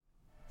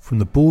From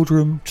the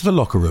boardroom to the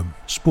locker room,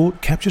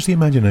 sport captures the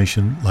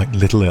imagination like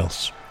little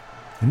else.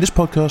 In this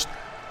podcast,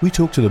 we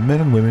talk to the men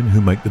and women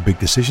who make the big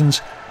decisions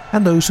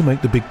and those who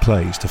make the big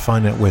plays to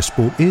find out where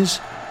sport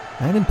is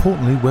and,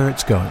 importantly, where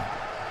it's going.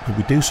 But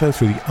we do so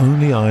through the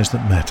only eyes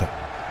that matter,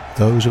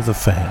 those of the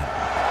fan.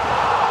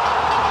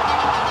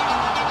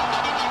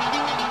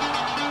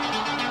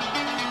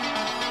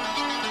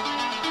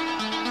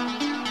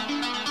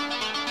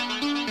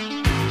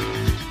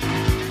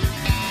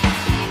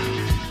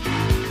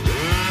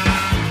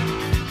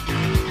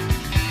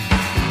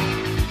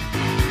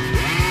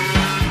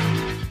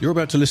 You're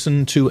about to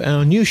listen to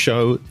our new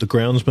show, The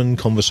Groundsman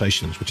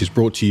Conversations, which is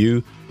brought to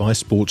you by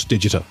Sports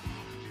Digita.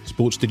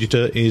 Sports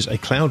Digita is a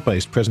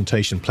cloud-based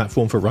presentation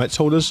platform for rights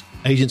holders,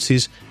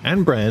 agencies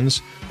and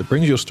brands that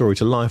brings your story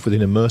to life with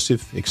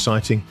immersive,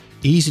 exciting,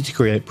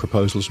 easy-to-create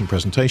proposals and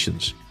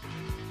presentations.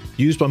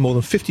 Used by more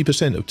than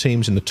 50% of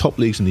teams in the top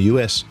leagues in the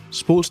US,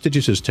 Sports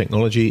Digita's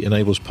technology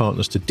enables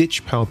partners to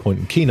ditch PowerPoint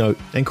and Keynote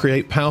and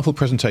create powerful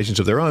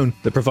presentations of their own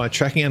that provide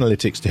tracking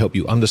analytics to help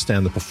you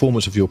understand the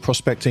performance of your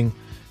prospecting,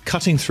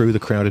 cutting through the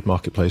crowded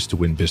marketplace to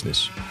win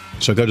business.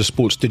 So go to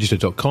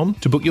sportsdigita.com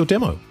to book your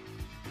demo.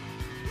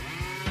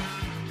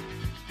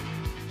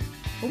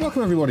 Well,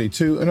 welcome everybody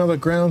to another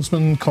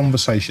Groundsman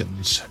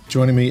Conversations.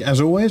 Joining me, as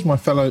always, my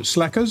fellow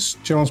slackers,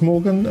 Giles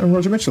Morgan and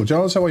Roger Mitchell.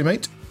 Giles, how are you,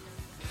 mate?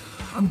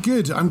 I'm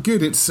good.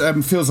 It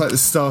feels like the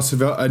start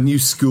of a new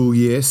school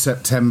year,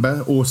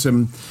 September,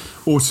 autumn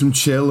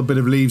chill, a bit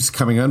of leaves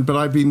coming on, but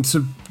I've been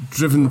sort of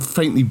driven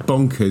faintly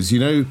bonkers.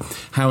 You know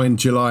how in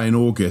July and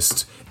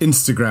August,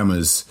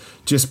 Instagrammers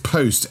just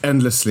post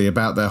endlessly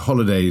about their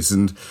holidays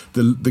and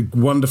the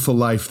wonderful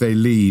life they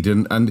lead,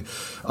 and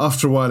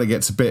after a while it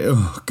gets a bit,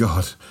 oh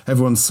God,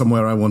 everyone's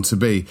somewhere I want to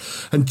be.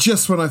 And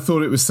just when I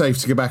thought it was safe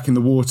to go back in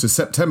the water,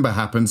 September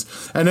happens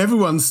and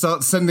everyone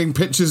starts sending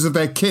pictures of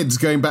their kids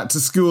going back to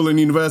school and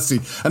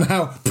university and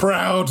how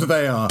proud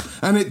they are,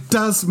 and it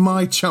does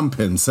my chump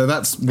in. So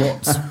that's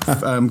what's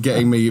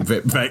getting me a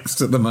bit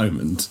vexed at the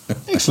moment.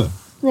 Excellent.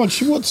 Rog,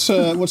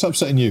 what's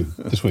upsetting you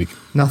this week?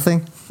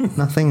 Nothing. It's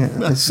Nothing.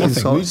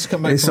 all, We just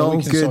come back it's from a all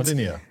week in good.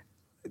 Sardinia.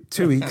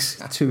 2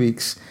 weeks. 2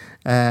 weeks.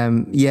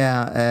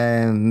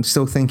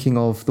 Still thinking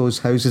of those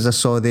houses I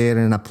saw there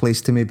and a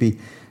place to maybe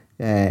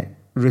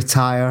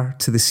retire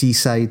to the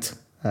seaside.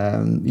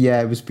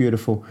 It was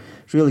beautiful.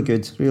 It's really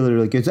good. Really,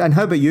 really good. And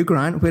how about you,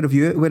 Grant? Where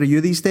are you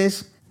these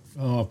days?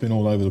 Oh, I've been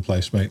all over the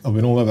place, mate. I've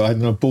been all over. I had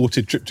an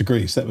aborted trip to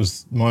Greece. That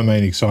was my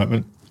main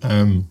excitement.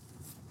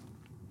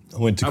 I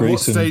went to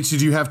Greece. At what stage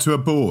did you have to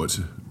abort?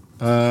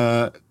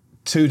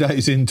 2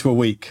 days into a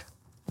week.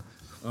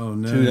 Oh,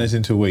 no. 2 days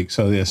into a week.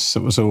 So, yes,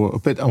 it was a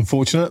bit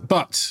unfortunate,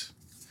 but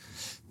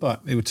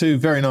it were 2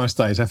 very nice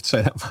days, I have to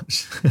say that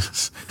much.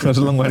 It was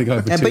a long way to go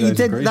for 2 days But you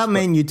did. in Greece, that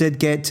meant you did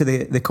get to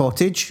the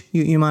cottage.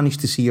 You managed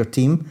to see your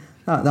team.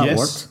 That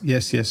worked.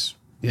 Yes.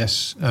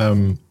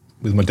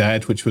 With my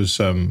dad, which was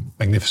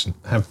magnificent,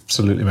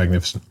 absolutely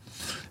magnificent.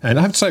 And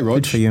I have to say,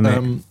 Rog, Good for you,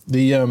 mate.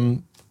 The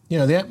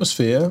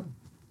atmosphere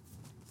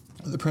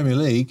at the Premier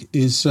League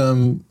is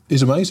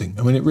amazing.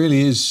 I mean, it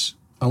really is.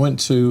 I went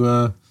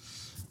to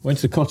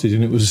the cottage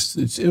and it was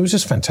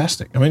just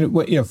fantastic. I mean,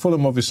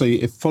 Fulham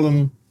obviously. If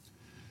Fulham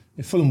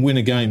win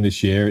a game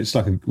this year, it's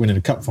like winning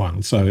a cup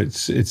final. So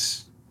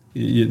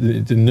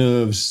the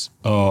nerves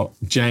are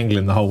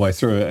jangling the whole way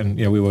through it, and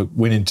we were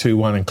winning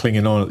 2-1 and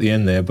clinging on at the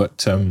end there.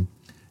 But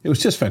it was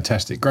just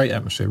fantastic, great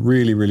atmosphere.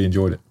 Really, really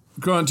enjoyed it.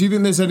 Grant, do you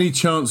think there's any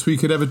chance we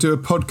could ever do a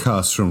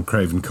podcast from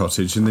Craven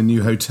Cottage in the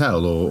new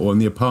hotel or in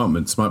the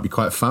apartments? Might be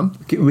quite fun.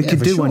 We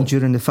could do one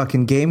during the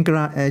fucking game,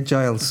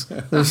 Giles.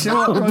 I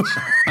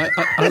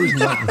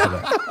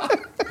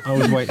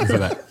was waiting for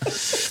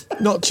that.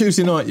 Not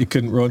Tuesday night, you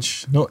couldn't, Rog.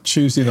 Not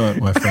Tuesday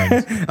night, my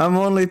friend. I'm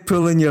only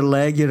pulling your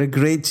leg. You're a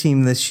great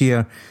team this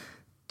year.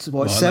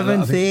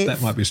 Seventh, eighth?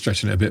 That might be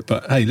stretching it a bit,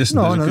 but hey, listen,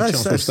 there's a good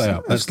chance we'll stay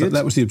up.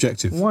 That was the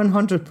objective.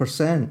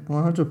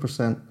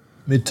 100%.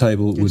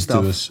 Mid-table would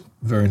stuff. do us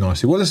very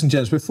nicely. Well, listen,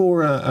 gents,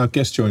 before our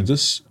guest joins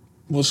us,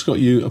 what's got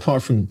you,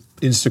 apart from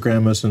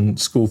Instagrammers and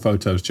school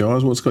photos,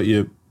 Giles, what's got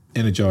you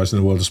energised in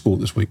the world of sport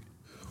this week?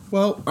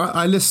 Well,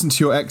 I listened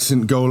to your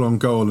excellent goal on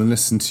goal and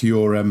listened to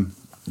your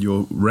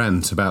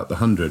rant about the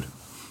 100.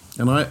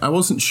 And I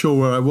wasn't sure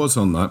where I was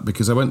on that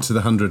because I went to the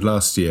 100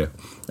 last year,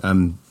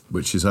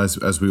 which is,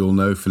 as we all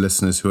know, for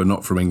listeners who are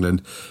not from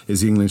England, is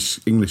the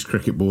English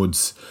Cricket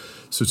Board's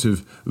sort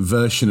of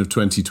version of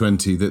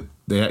 2020 that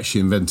they actually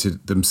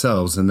invented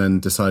themselves and then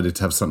decided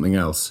to have something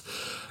else.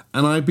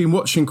 And I've been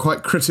watching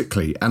quite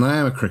critically, and I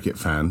am a cricket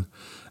fan,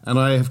 and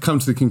I have come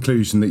to the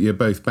conclusion that you're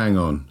both bang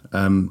on.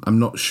 I'm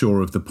not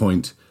sure of the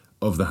point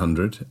of the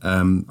 100.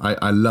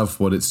 I love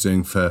what it's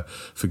doing for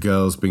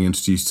girls being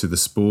introduced to the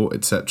sport,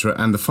 etc.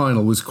 And the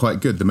final was quite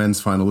good. The men's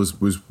final was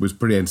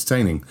pretty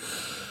entertaining.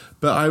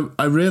 But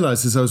I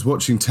realised as I was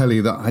watching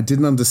telly that I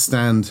didn't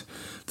understand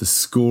the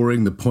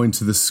scoring, the point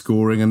of the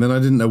scoring, and then I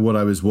didn't know what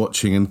I was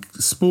watching. And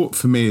sport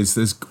for me is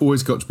there's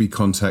always got to be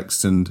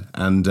context and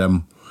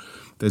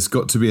there's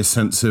got to be a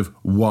sense of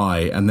why,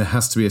 and there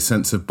has to be a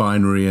sense of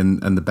binary and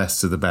the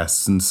best of the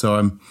best. And so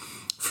I'm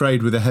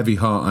afraid with a heavy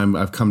heart,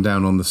 I've come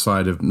down on the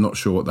side of not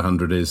sure what the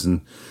 100 is,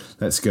 and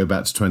let's go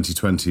back to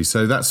 2020.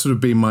 So that's sort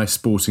of been my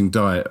sporting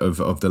diet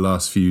of the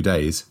last few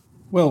days.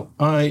 Well,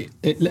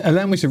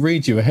 allow me to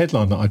read you a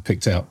headline that I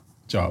picked out,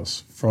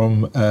 Giles,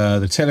 from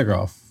the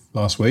Telegraph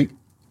last week.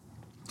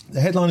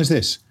 The headline is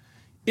this: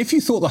 if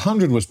you thought the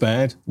 100 was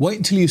bad, wait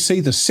until you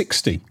see the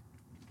 60.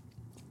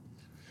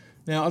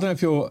 Now, I don't know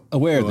if you're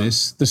aware of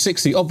this. The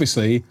 60,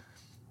 obviously,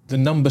 the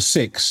number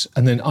 6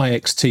 and then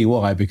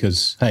IXTY,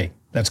 because, hey,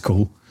 that's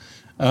cool.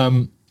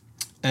 And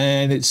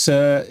it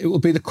will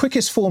be the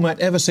quickest format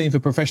ever seen for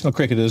professional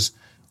cricketers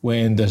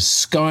when the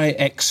Sky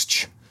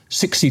X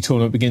 60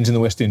 tournament begins in the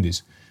West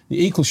Indies.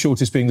 The equal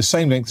shortest being the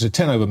same length as a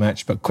 10-over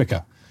match, but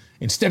quicker.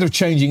 Instead of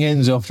changing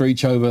ends after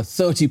each over,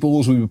 30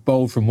 balls will be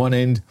bowled from one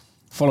end,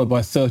 followed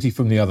by 30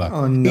 from the other.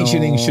 Oh, no. Each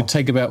innings should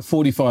take about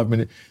 45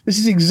 minutes. This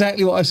is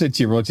exactly what I said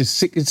to you, Roger.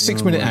 It's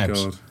 6-minute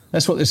abs. God.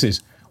 That's what this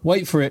is.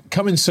 Wait for it.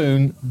 Coming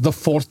soon, the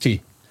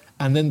 40,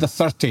 and then the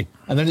 30.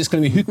 And then it's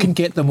going to be who can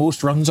get the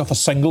most runs off a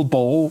single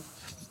ball.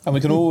 And we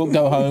can all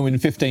go home in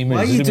 15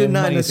 minutes. Why are you doing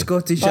that in a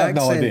Scottish accent?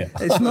 I have no idea.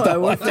 It's not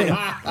our thing.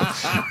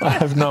 I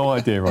have no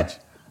idea, Roger.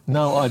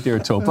 No idea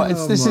at all. But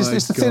it's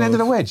the thin end of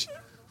the wedge.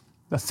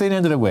 The thin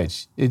end of the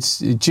wedge. It's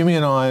Jimmy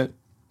and I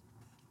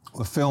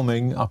were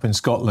filming up in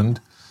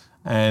Scotland,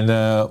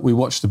 and we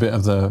watched a bit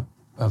of the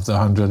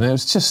 100. And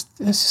it's just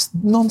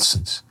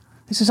nonsense.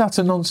 This is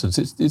utter nonsense.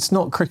 It's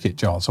not cricket,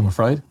 Giles, I'm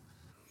afraid.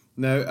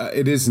 No,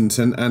 it isn't,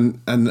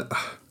 and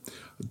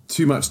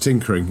too much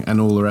tinkering and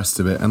all the rest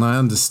of it. And I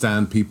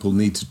understand people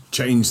need to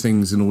change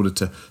things in order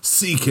to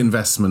seek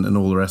investment and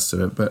all the rest of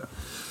it. But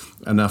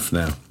enough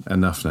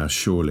now,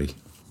 surely.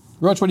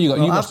 Rog, what do you got?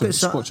 Well, you must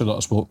have watched a lot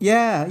of sport.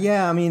 Yeah.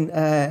 I mean,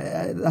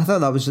 I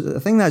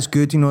think that's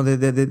good. You know,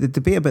 the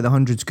debate about the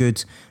 100's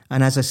good.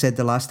 And as I said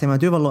the last time, I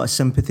do have a lot of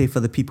sympathy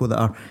for the people that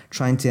are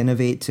trying to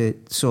innovate.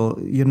 So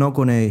you're not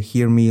going to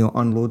hear me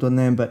unload on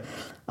them. But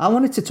I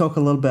wanted to talk a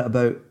little bit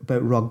about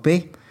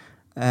rugby.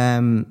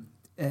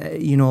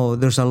 You know,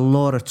 there's a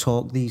lot of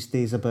talk these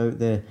days about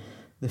the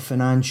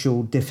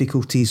financial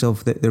difficulties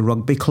of the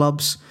rugby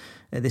clubs.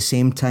 At the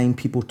same time,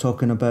 people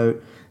talking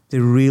about the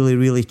really,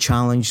 really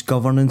challenged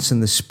governance in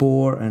the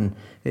sport, and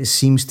it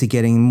seems to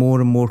getting more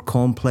and more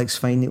complex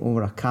finding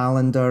over a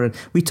calendar. And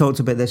we talked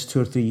about this 2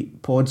 or 3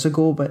 pods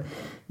ago, but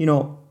you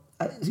know,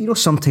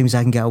 sometimes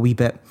I can get a wee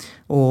bit,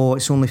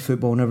 it's only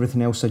football and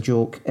everything else a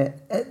joke.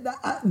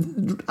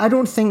 I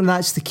don't think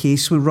that's the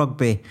case with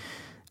rugby.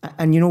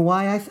 And you know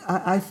why?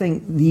 I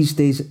think these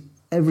days,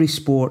 every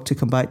sport, to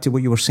come back to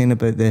what you were saying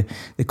about the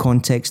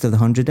context of the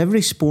 100,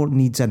 every sport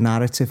needs a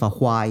narrative, a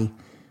why,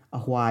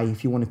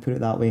 if you want to put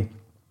it that way.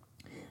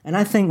 And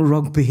I think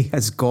rugby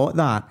has got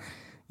that.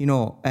 You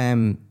know,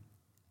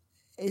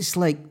 it's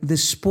like the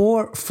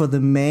sport for the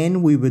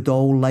men we would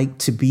all like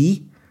to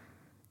be.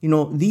 You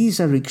know, these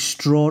are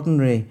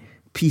extraordinary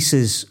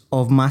pieces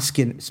of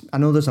masculine. I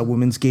know there's a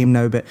women's game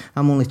now, but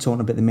I'm only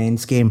talking about the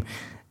men's game.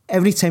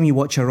 Every time you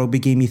watch a rugby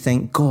game, you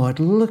think, God,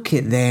 look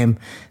at them.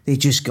 They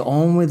just get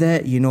on with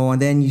it, you know.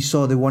 And then you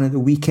saw the one at the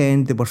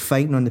weekend, they were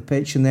fighting on the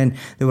pitch, and then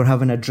they were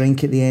having a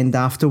drink at the end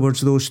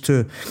afterwards, those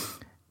two.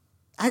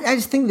 I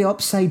just think the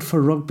upside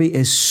for rugby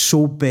is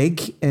so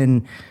big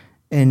in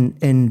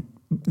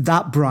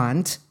that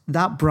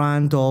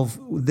brand of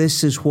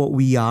this is what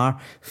we are,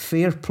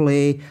 fair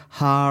play,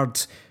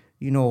 hard,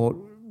 you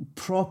know,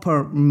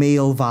 proper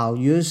male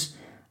values.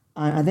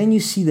 And then you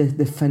see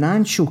the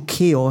financial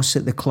chaos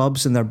at the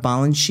clubs and their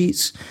balance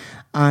sheets.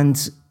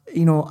 And,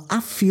 you know, I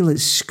feel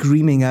it's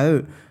screaming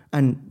out.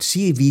 And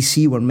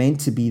CAVC were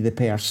meant to be the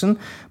person.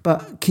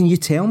 But can you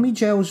tell me,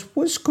 Giles,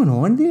 what's going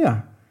on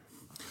there?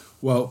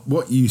 Well,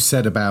 what you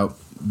said about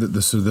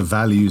the sort of the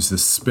values, the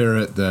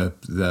spirit, the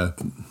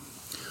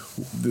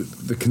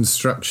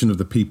construction of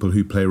the people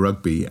who play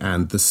rugby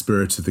and the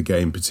spirit of the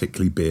game,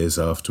 particularly beers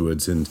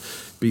afterwards, and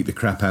beat the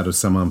crap out of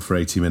someone for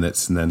 80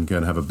 minutes and then go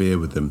and have a beer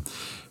with them.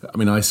 I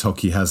mean, ice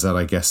hockey has that,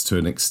 I guess, to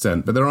an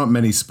extent, but there aren't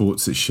many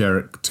sports that share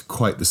it to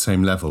quite the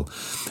same level.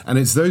 And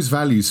it's those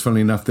values,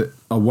 funnily enough, that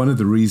are one of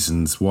the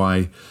reasons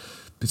why,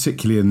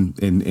 particularly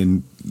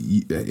in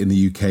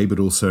the UK, but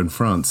also in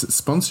France, that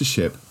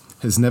sponsorship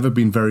has never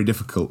been very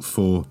difficult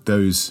for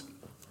those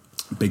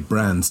big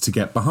brands to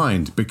get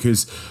behind,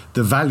 because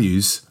the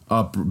values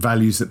are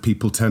values that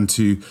people tend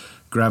to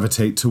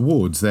gravitate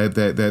towards. They're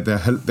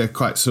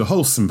quite sort of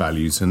wholesome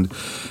values, and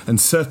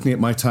certainly at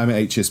my time at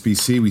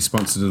HSBC, we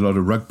sponsored a lot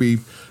of rugby.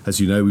 As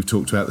you know, we've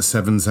talked about the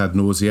Sevens ad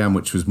nauseam,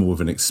 which was more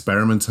of an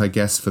experiment, I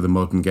guess, for the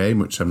modern game,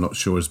 which I'm not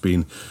sure has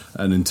been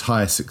an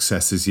entire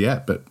success as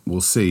yet, but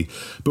we'll see.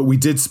 But we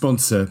did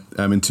sponsor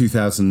in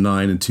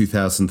 2009 and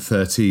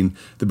 2013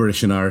 the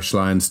British and Irish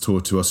Lions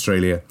tour to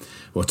Australia,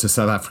 or to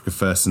South Africa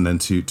first and then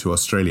to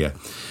Australia.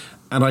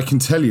 And I can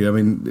tell you, I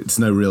mean, it's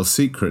no real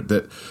secret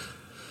that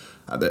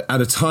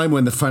at a time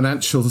when the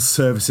financial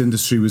service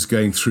industry was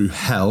going through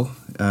hell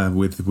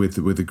with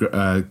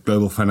the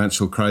global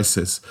financial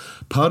crisis,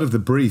 part of the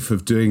brief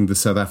of doing the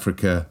South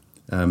Africa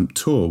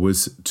tour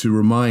was to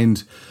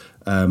remind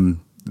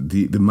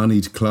the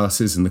moneyed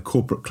classes and the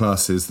corporate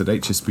classes, that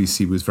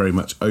HSBC was very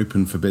much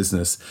open for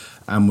business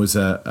and was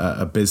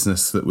a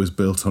business that was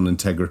built on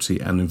integrity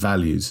and in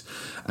values.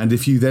 And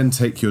if you then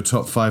take your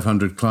top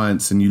 500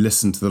 clients and you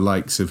listen to the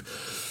likes of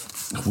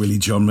Willie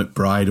John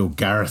McBride or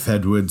Gareth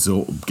Edwards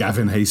or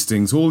Gavin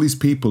Hastings, all these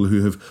people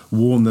who have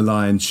worn the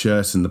Lions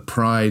shirt and the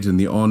pride and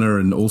the honour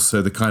and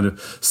also the kind of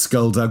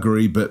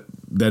skullduggery, but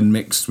then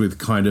mixed with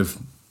kind of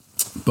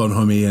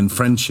bonhomie and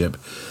friendship,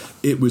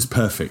 it was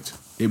perfect.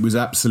 It was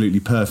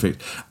absolutely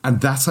perfect. And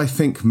that, I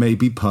think, may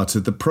be part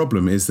of the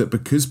problem, is that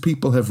because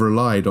people have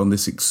relied on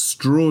this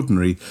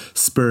extraordinary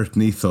spirit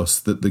and ethos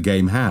that the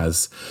game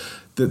has,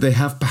 that they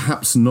have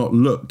perhaps not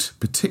looked,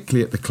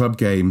 particularly at the club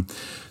game,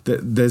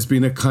 that there's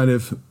been a kind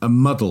of a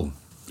muddle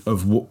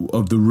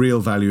of the real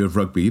value of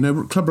rugby. You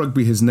know, club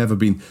rugby has never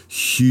been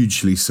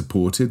hugely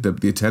supported.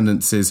 The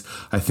attendances,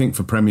 I think,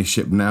 for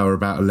Premiership now are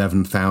about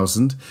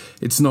 11,000.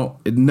 It's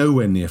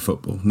nowhere near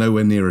football,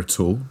 nowhere near at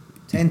all.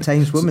 10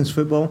 times women's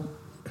football.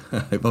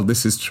 Well,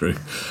 this is true.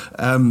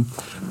 And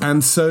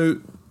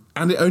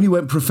it only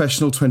went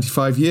professional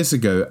 25 years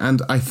ago.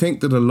 And I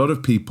think that a lot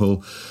of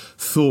people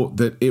thought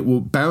that it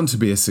was bound to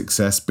be a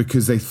success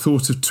because they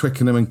thought of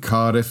Twickenham and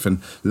Cardiff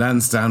and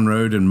Lansdowne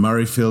Road and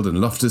Murrayfield and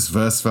Loftus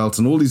Versfeld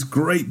and all these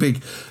great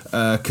big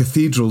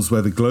cathedrals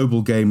where the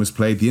global game was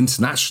played, the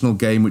international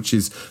game, which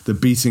is the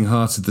beating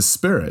heart of the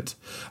spirit.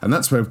 And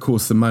that's where, of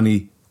course, the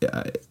money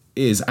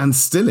is and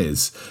still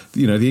is.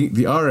 You know, the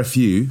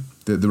RFU,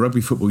 the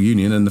Rugby Football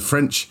Union, and the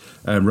French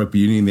Rugby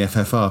Union, the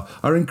FFR,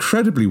 are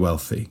incredibly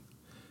wealthy.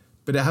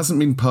 But it hasn't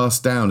been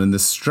passed down, and the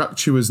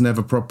structure was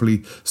never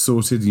properly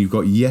sorted, and you've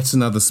got yet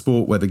another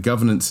sport where the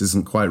governance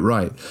isn't quite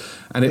right.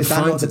 And is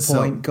that not the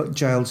point,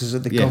 Giles? Is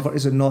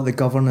it not the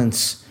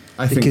governance?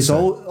 I think because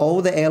so.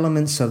 all the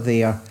elements are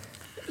there.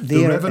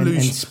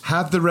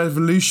 Had the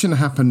revolution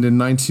happened in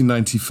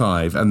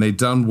 1995 and they'd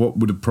done what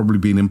would have probably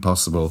been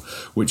impossible,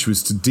 which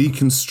was to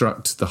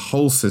deconstruct the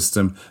whole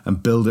system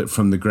and build it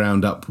from the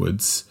ground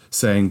upwards,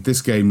 saying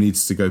this game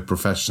needs to go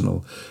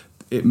professional,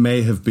 it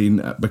may have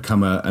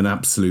become an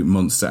absolute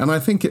monster. And I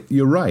think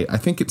you're right. I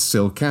think it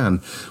still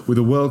can. With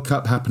a World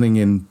Cup happening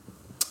in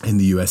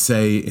the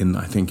USA,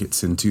 I think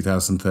it's in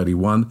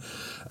 2031,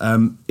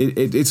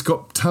 it's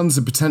got tons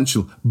of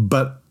potential,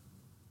 but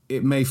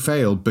it may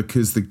fail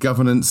because the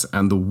governance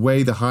and the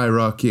way the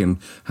hierarchy and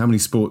how many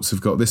sports have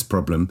got this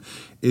problem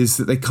is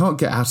that they can't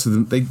get out of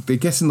them. They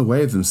get in the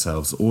way of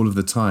themselves all of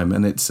the time.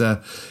 And it's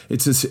a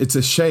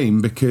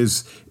shame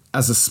because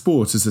as a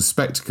sport, as a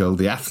spectacle,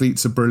 the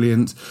athletes are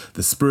brilliant.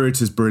 The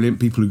spirit is brilliant.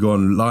 People who go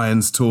on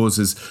Lions tours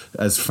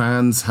as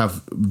fans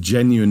have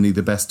genuinely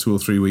the best 2 or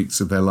 3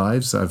 weeks of their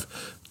lives. I've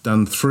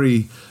done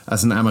 3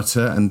 as an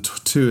amateur and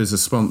 2 as a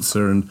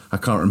sponsor, and I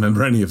can't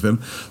remember any of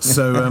them.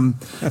 So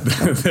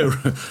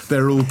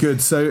they're all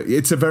good. So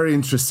it's a very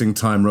interesting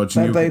time,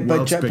 Roger. You're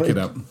well to pick it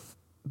up.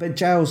 But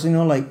Giles,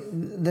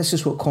 this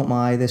is what caught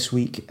my eye this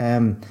week.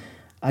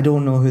 I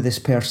don't know who this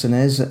person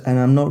is, and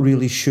I'm not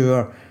really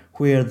sure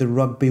where the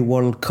Rugby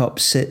World Cup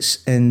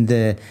sits in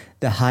the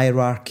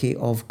hierarchy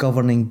of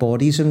governing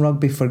bodies in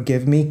rugby.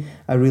 Forgive me,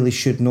 I really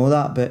should know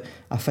that, but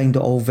I find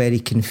it all very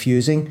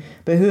confusing.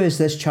 But who is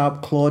this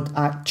chap, Claude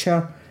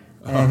Achcar,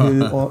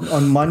 who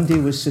on Monday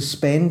was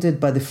suspended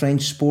by the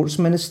French sports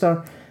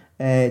minister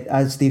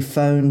as they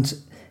found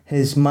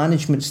his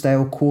management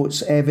style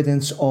quotes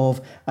evidence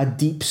of a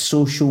deep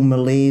social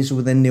malaise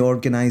within the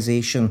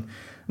organisation.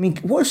 I mean,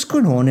 what's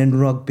going on in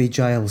rugby,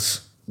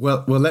 Giles?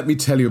 Well, let me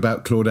tell you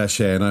about Claude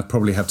Achcar, and I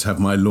probably have to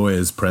have my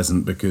lawyers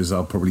present because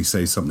I'll probably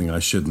say something I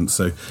shouldn't.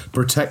 So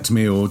protect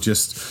me, or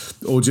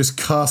just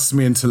cast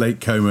me into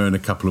late coma in a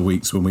couple of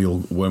weeks when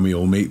we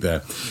all meet there.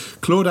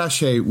 Claude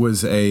Achcar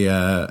was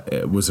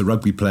a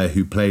rugby player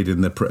who played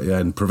in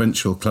in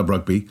provincial club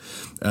rugby,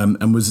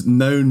 and was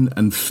known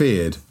and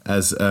feared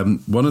as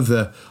one of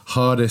the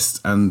hardest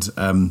and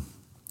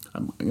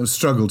I'm going to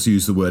struggle to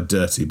use the word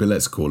dirty, but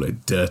let's call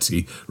it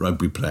dirty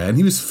rugby player. And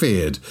he was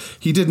feared.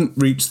 He didn't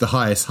reach the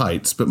highest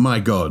heights, but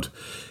my God,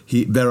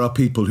 there are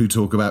people who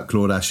talk about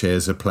Claude Achcar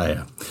as a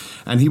player.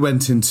 And he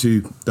went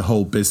into the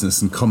whole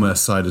business and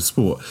commerce side of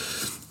sport.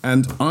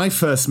 And I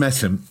first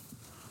met him,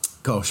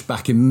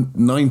 back in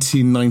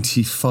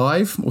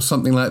 1995 or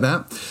something like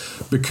that,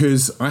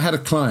 because I had a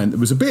client that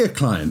was a beer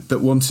client that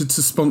wanted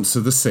to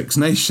sponsor the Six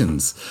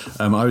Nations.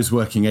 I was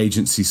working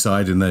agency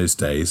side in those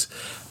days.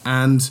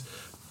 And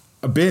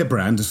a beer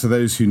brand, for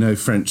those who know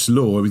French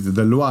law,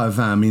 the loi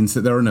vin means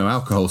that there are no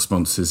alcohol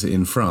sponsors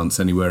in France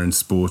anywhere in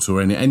sport or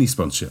any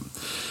sponsorship.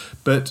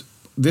 But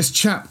this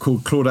chap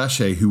called Claude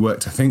Achcar, who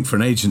worked, I think, for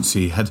an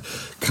agency, had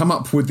come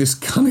up with this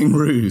cunning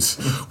ruse,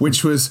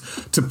 which was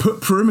to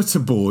put perimeter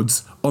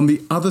boards on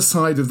the other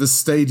side of the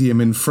stadium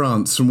in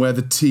France from where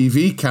the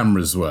TV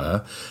cameras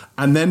were,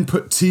 and then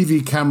put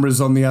TV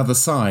cameras on the other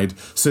side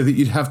so that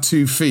you'd have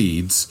two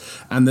feeds,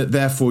 and that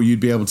therefore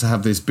you'd be able to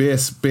have this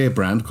beer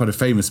brand, quite a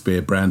famous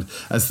beer brand,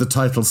 as the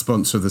title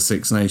sponsor of the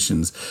Six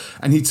Nations.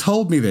 And he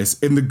told me this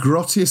in the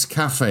Grottius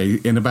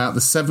Cafe in about the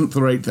 7th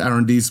or 8th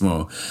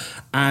arrondissement.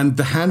 And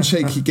the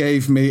handshake he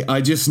gave me,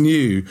 I just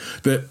knew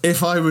that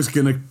if I was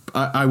going to,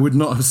 I would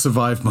not have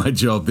survived my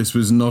job. This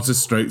was not a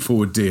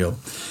straightforward deal.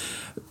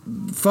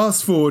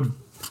 Fast forward,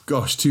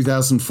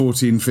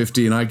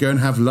 2014-15, I go and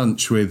have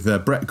lunch with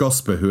Brett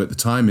Gosper, who at the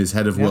time is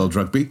head of World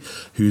Rugby,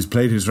 who's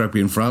played his rugby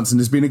in France and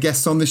has been a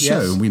guest on this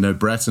show. And we know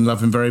Brett and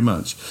love him very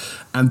much.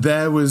 And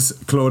there was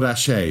Claude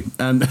Hachet.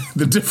 And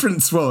the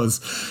difference was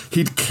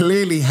he'd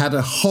clearly had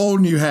a whole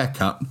new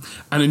haircut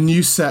and a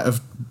new set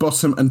of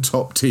bottom and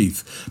top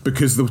teeth,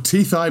 because the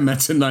teeth I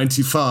met in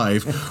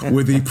 95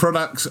 were the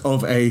products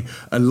of a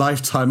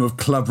lifetime of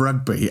club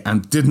rugby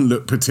and didn't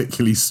look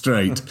particularly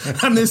straight.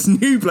 And this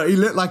new bloke, he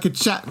looked like a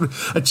chat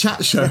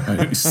show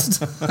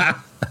host.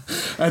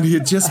 And he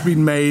had just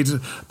been made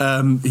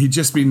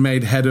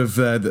head of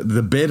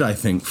the bid, I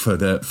think, for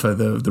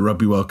the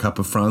Rugby World Cup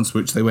of France,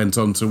 which they went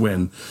on to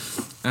win.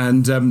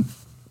 And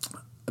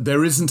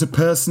there isn't a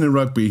person in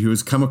rugby who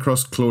has come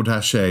across Claude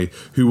Hachet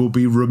who will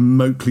be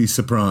remotely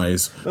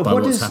surprised by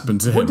what's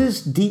happened to him. What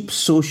does deep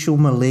social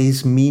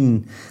malaise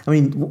mean? I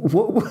mean,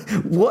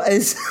 what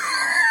is...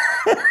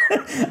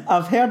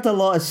 I've heard a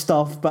lot of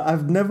stuff, but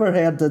I've never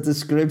heard a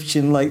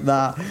description like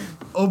that.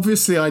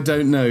 Obviously, I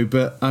don't know,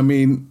 but I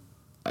mean...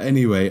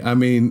 Anyway, I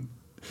mean,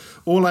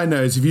 all I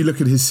know is if you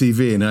look at his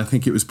CV, and I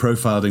think it was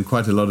profiled in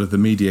quite a lot of the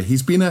media,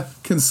 he's been a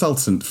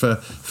consultant for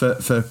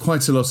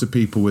quite a lot of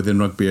people within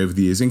rugby over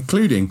the years,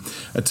 including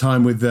a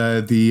time with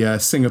the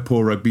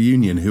Singapore Rugby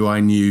Union, who I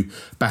knew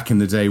back in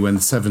the day when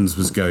Sevens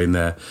was going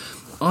there.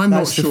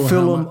 That's the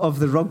Fulham of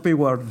the rugby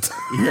world.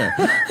 Yeah.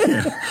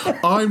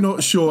 I'm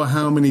not sure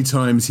how many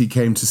times he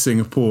came to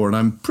Singapore, and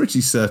I'm pretty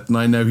certain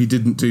I know he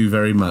didn't do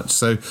very much.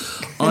 So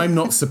I'm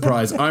not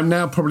surprised. I'm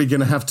now probably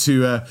going to have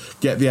to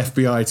get the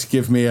FBI to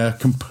give me a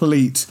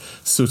complete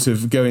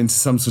go into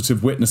some sort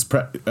of witness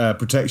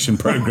protection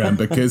program,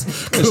 because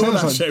it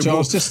sounds like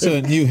Charles, just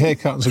a new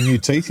haircut and some new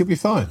teeth, you'll be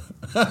fine.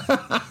 You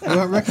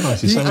won't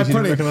recognise you. Same as you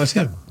didn't recognise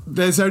him.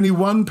 There's only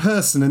one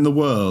person in the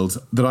world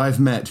that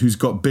I've met who's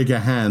got bigger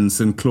hands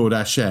than Claude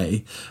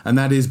Hachet, and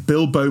that is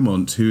Bill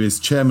Beaumont, who is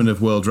chairman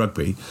of World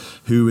Rugby,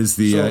 who is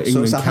the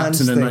England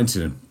captain in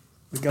 19.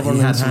 The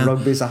governance of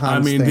rugby is a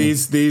hands thing.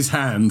 These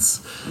hands,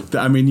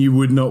 you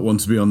would not want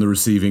to be on the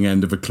receiving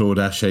end of a Claude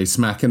Hachet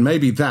smack, and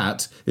maybe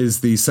that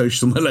is the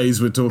social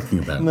malaise we're talking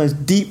about. No, it's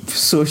deep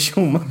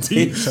social malaise.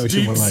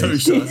 Deep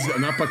malaise.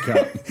 An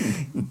uppercut.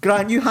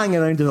 Grant, you hang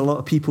around with a lot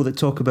of people that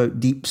talk about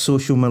deep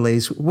social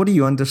malaise. What do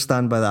you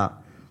understand by that?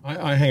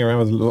 I hang around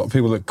with a lot of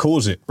people that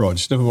cause it, Rog.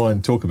 Never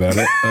mind talk about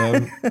it.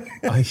 I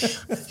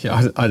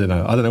don't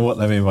know. I don't know what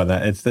they mean by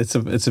that. It's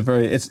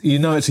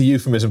a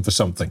euphemism for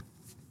something.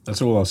 That's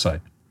all I'll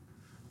say.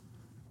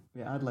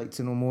 Yeah, I'd like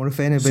to know more. If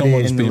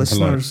anybody in the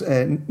listeners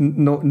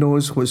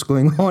knows what's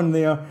going on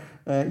there,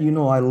 I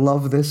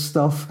love this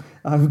stuff.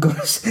 I've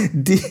got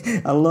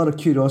a lot of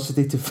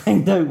curiosity to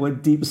find out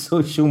what deep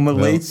social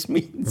malaise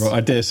means. Well,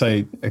 I dare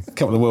say a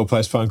couple of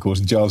well-placed phone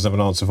calls and Giles will have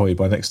an answer for you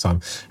by next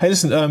time. Hey,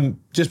 listen,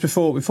 just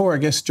before our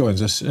guest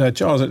joins us,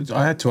 Giles,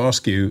 I had to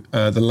ask you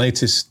the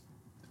latest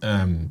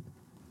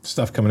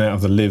stuff coming out of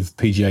the Live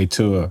PGA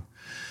Tour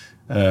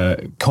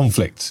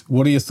conflict.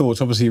 What are your thoughts?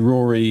 Obviously,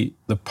 Rory,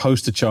 the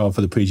poster child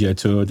for the PGA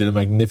Tour, did a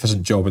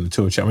magnificent job in the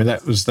Tour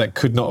Championship. I mean, that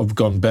could not have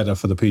gone better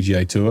for the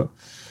PGA Tour.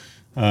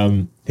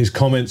 His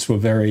comments were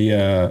very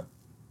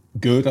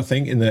good, I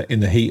think, in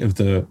the heat of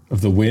the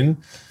win.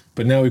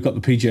 But now we've got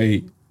the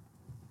PGA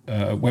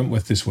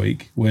Wentworth this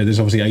week, where there's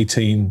obviously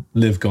 18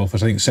 live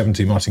golfers. I think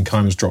 17 Martin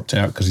Kaymer's dropped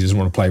out because he doesn't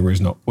want to play where he's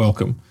not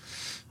welcome.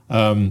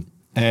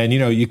 And,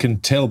 you can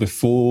tell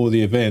before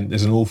the event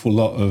there's an awful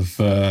lot of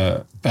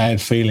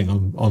bad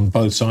feeling on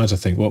both sides, I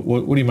think.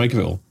 What do you make of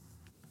it all?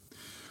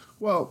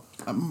 Well,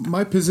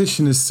 my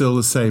position is still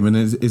the same, and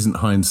isn't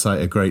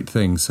hindsight a great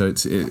thing? So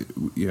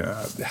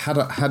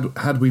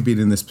had we been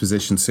in this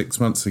position 6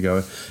 months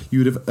ago, you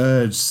would have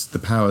urged the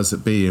powers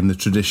that be in the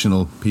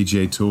traditional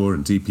PGA Tour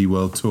and DP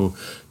World Tour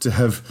to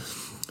have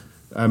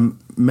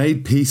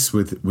made peace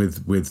with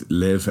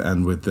Liv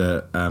and with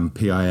the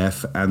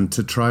PIF, and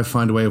to try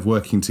find a way of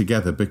working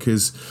together,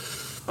 because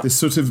this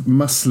sort of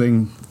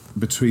muscling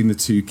between the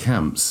two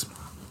camps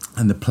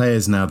and the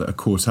players now that are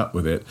caught up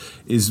with it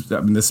is,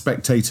 the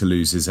spectator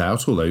loses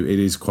out, although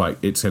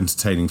it's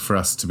entertaining for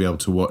us to be able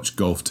to watch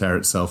golf tear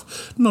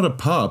itself not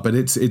apart, but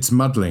it's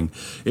muddling.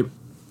 It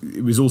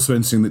was also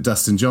interesting that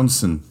Dustin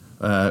Johnson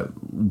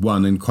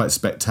won in quite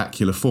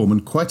spectacular form,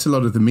 and quite a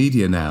lot of the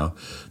media now,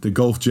 the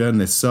golf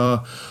journalists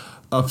are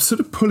sort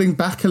of pulling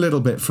back a little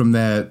bit from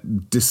their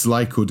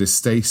dislike or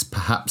distaste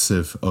perhaps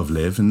of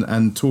Liv,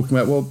 and talking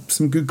about, well,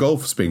 some good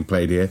golf's being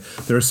played here,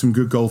 there are some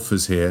good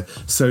golfers here,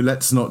 so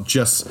let's not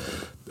just,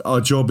 our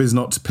job is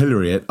not to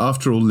pillory it.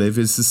 After all, Liv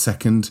is the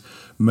second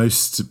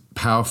most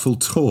powerful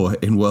tour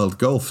in world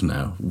golf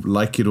now.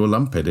 Like it or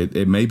lump it.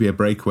 It may be a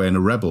breakaway and a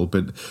rebel,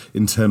 but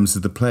in terms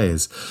of the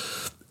players,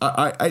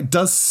 it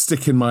does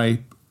stick in my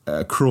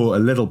craw a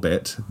little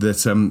bit that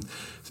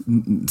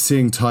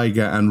seeing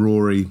Tiger and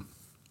Rory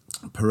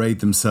parade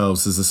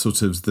themselves as a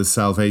sort of the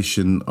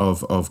salvation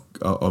of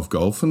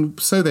golf, and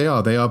so they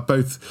are. They are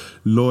both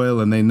loyal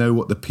and they know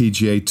what the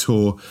PGA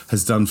Tour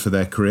has done for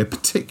their career,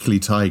 particularly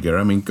Tiger.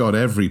 I mean, God,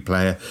 every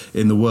player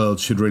in the world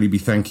should really be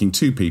thanking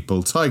two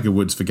people: Tiger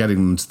Woods for getting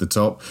them to the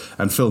top,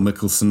 and Phil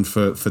Mickelson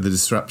for the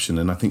disruption.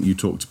 And I think you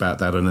talked about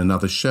that on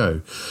another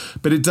show.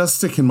 But it does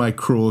stick in my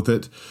craw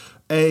that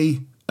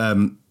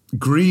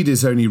greed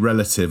is only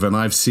relative, and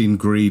I've seen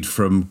greed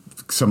from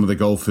some of the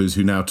golfers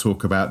who now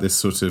talk about this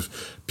sort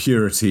of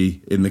purity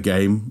in the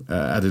game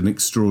at an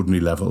extraordinary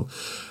level,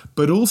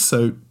 but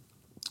also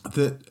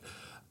that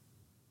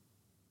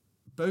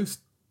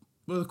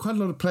quite a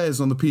lot of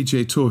players on the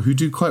PGA Tour who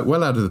do quite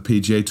well out of the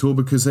PGA Tour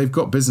because they've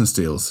got business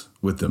deals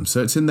with them,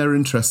 so it's in their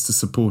interest to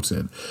support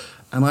it.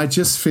 And I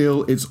just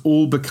feel it's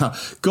all become...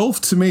 Golf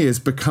to me has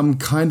become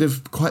kind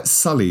of quite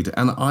sullied,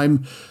 and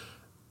I'm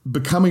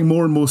becoming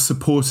more and more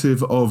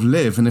supportive of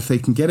LIV, and if they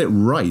can get it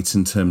right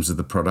in terms of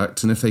the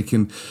product, and if they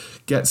can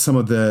get some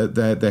of their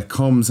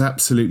comms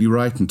absolutely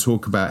right and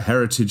talk about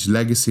heritage,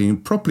 legacy,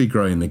 and properly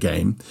growing the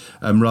game,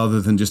 rather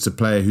than just a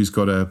player who's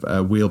got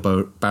a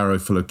wheelbarrow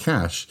full of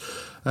cash,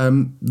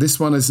 this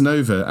one isn't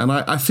over. And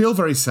I feel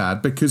very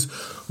sad because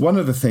one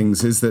of the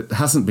things is that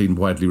hasn't been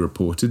widely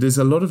reported is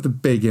a lot of the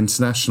big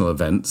international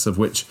events, of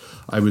which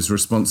I was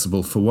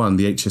responsible for one,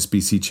 the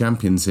HSBC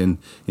Champions in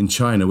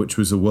China, which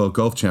was a World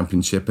Golf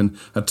Championship and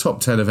a top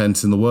 10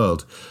 event in the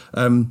world,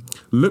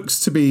 looks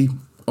to be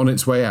on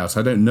its way out.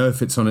 I don't know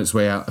if it's on its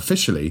way out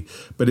officially,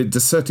 but it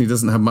certainly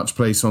doesn't have much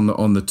place on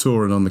the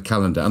tour and on the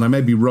calendar. And I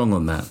may be wrong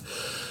on that.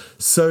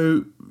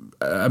 So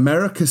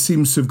America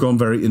seems to have gone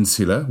very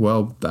insular.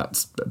 Well,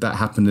 that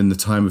happened in the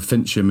time of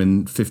Fincham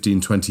in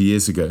 15, 20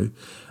 years ago.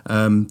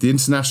 The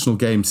international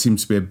game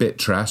seems to be a bit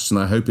trashed, and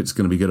I hope it's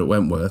going to be good at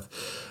Wentworth.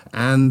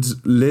 And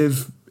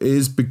LIV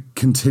is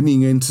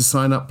continuing to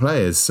sign up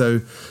players.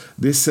 So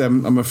this,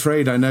 I'm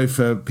afraid, I know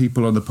for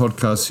people on the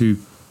podcast who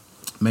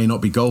may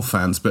not be golf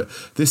fans, but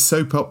this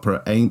soap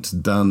opera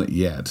ain't done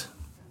yet.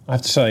 I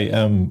have to say,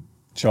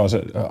 Charles,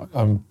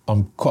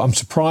 I'm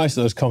surprised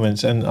at those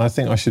comments, and I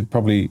think I should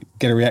probably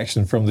get a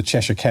reaction from the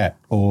Cheshire Cat,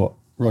 or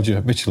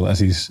Roger Mitchell, as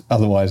he's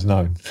otherwise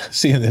known.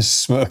 Seeing this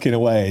smirking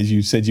away as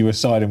you said you were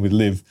siding with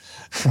LIV.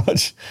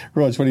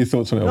 Rog, what are your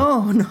thoughts on it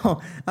all?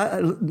 No.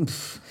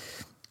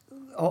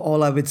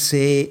 All I would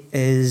say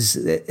is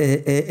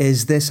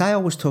this. I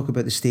always talk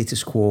about the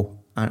status quo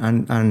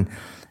and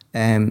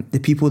the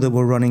people that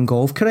were running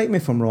golf. Correct me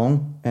if I'm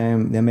wrong.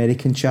 The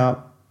American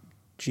chap,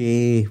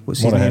 Jay,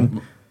 what's his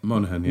name?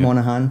 Monahan,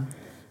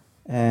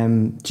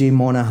 yeah. Jay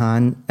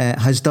Monahan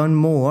has done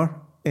more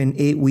in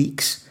 8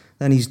 weeks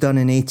than he's done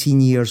in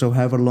 18 years or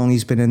however long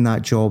he's been in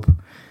that job.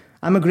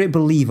 I'm a great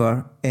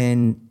believer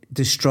in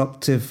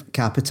destructive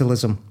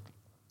capitalism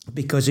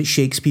because it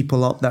shakes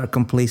people up that are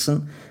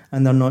complacent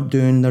and they're not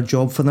doing their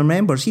job for their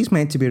members. He's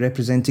meant to be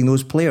representing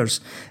those players.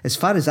 As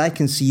far as I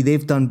can see,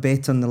 they've done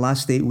better in the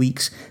last 8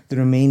 weeks, the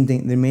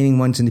remaining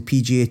ones in the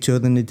PGA Tour,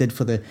 than they did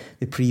for the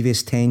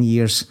previous 10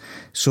 years.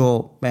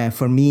 So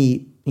for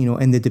me,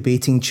 in the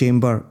debating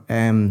chamber,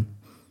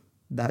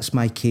 that's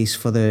my case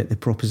for the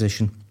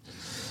proposition.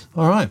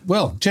 All right.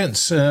 Well,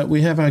 gents,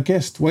 we have our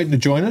guest waiting to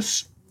join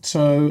us.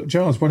 So,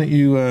 Giles, why don't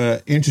you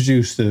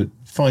introduce the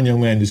fine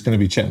young man who's going to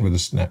be chatting with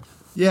us now?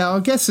 Yeah,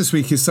 our guest this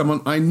week is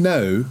someone I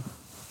know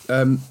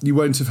you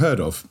won't have heard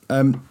of.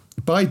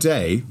 By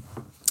day,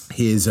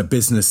 he is a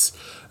business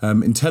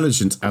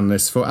intelligence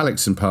analyst for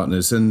Alex &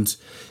 Partners, and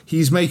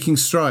he's making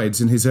strides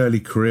in his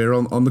early career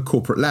on the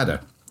corporate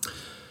ladder.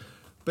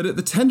 But at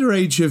the tender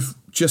age of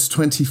just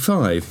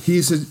 25,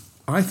 he's,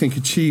 I think,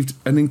 achieved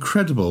an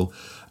incredible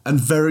and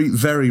very,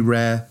 very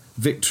rare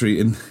victory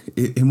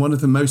in one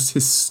of the most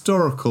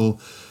historical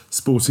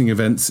sporting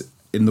events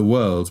in the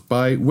world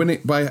by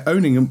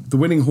owning the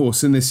winning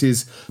horse in this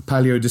year's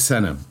Palio di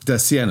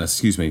Siena,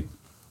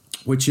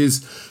 which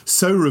is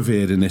so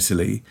revered in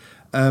Italy,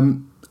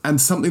 and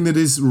something that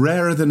is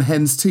rarer than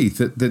hen's teeth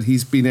that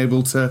he's been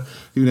able to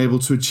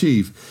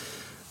achieve.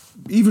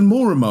 Even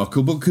more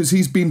remarkable because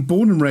he's been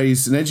born and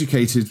raised and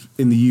educated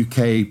in the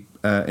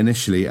UK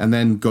initially, and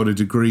then got a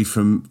degree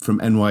from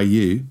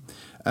NYU.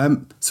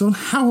 So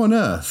how on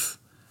earth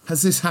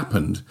has this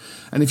happened?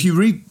 And if you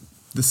read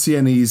the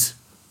Sienese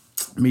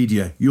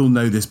media, you'll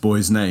know this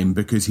boy's name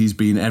because he's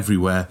been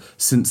everywhere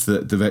since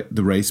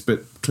the race,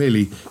 but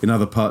clearly in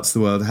other parts of the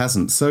world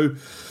hasn't. So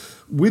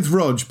with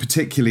Rog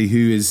particularly,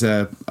 who is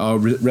our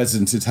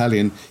resident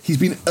Italian, he's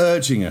been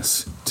urging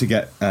us to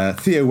get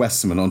Theo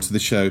Westerman onto the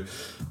show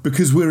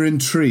because we're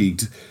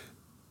intrigued.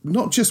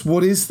 Not just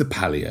what is the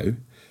Palio,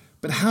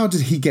 but how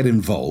did he get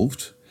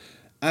involved?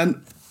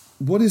 And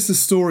what is the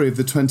story of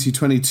the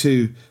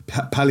 2022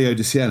 Palio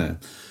di Siena?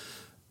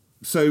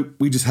 So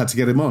we just had to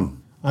get him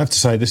on. I have to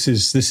say, this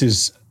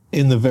is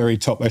in the very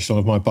top echelon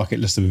of my bucket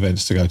list of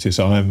events to go to.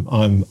 So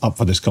I'm up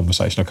for this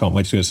conversation. I can't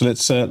wait to do it.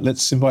 So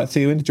let's invite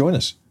Theo in to join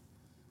us.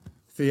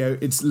 Theo,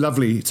 it's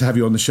lovely to have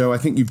you on the show. I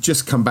think you've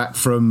just come back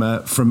from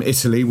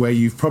Italy, where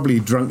you've probably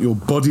drunk your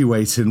body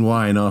weight in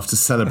wine after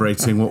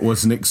celebrating what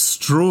was an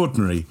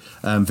extraordinary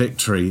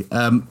victory.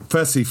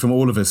 Firstly, from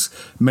all of us,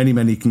 many,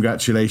 many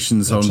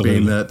congratulations Absolutely.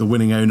 on being the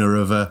winning owner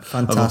of a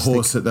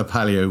horse at the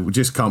Palio. We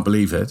just can't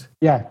believe it.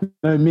 Yeah,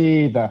 no,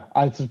 me either.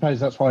 I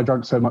suppose that's why I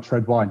drank so much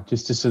red wine,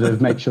 just to sort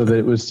of make sure that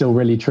it was still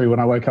really true when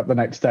I woke up the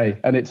next day.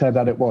 And it turned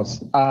out it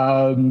was.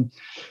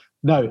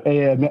 No,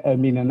 I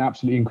mean, an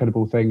absolutely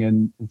incredible thing,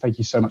 and thank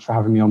you so much for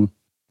having me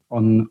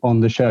on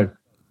the show.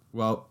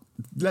 Well,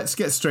 let's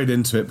get straight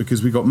into it,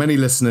 because we've got many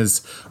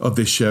listeners of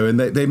this show, and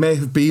they may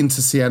have been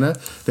to Siena,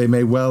 they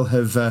may well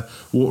have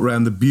walked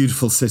around the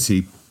beautiful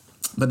city,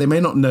 but they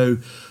may not know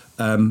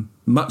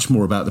much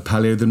more about the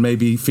Palio than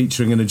maybe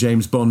featuring in a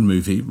James Bond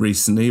movie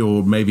recently,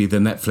 or maybe the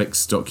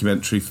Netflix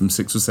documentary from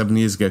 6 or 7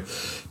 years ago.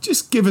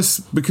 Just give us,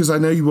 because I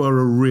know you are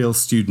a real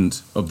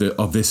student of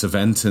this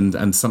event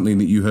and something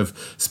that you have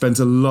spent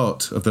a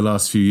lot of the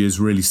last few years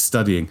really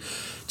studying.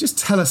 Just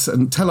tell us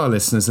and tell our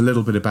listeners a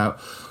little bit about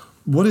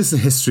what is the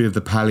history of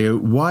the Palio,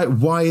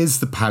 why is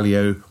the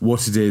Palio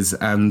what it is,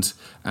 and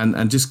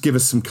just give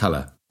us some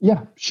colour.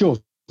 Yeah, sure.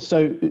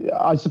 So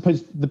I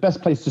suppose the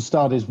best place to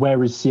start is,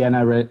 where is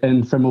Siena?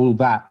 And from all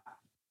that,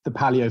 the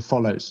Palio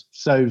follows.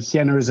 So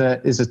Siena is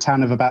a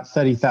town of about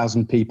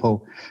 30,000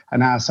 people,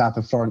 an hour south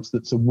of Florence,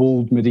 that's a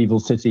walled medieval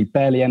city.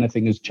 Barely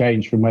anything has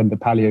changed from when the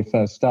Palio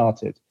first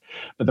started,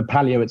 but the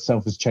Palio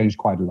itself has changed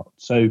quite a lot.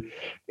 So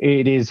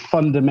it is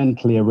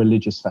fundamentally a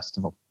religious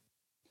festival.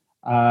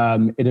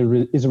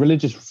 It is a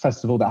religious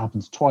festival that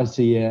happens twice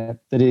a year,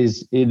 that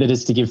is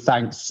to give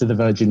thanks to the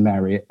Virgin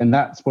Mary, and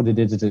that's what it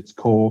is at its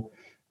core.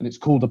 And it's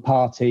called a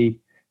party,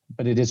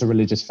 but it is a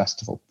religious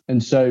festival.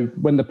 And so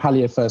when the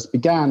Palio first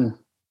began,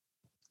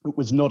 it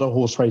was not a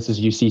horse race as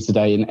you see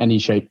today in any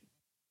shape,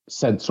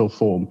 sense or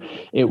form.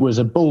 It was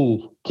a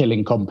bull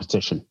killing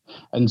competition.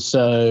 And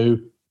so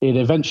it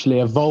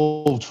eventually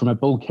evolved from a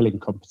bull killing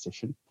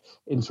competition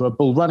into a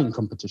bull running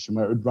competition,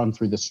 where it would run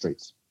through the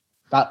streets.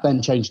 That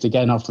then changed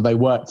again after they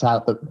worked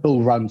out that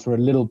bull runs were a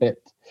little bit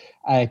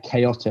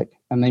chaotic,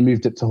 and they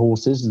moved it to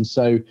horses. And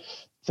so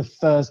the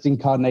first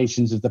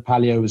incarnations of the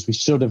Palio, as we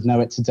sort of know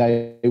it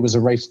today, it was a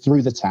race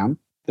through the town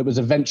that was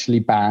eventually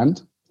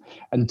banned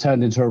and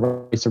turned into a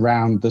race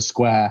around the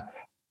square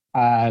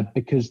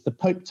because the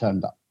Pope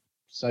turned up.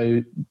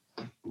 So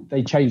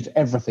they changed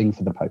everything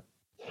for the Pope.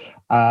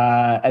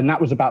 And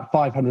that was about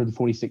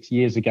 546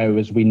 years ago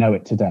as we know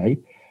it today.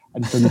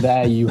 And from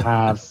there you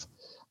have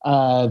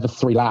the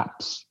 3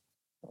 laps.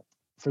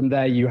 From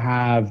there you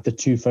have the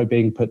Tufo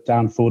being put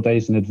down 4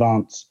 days in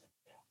advance.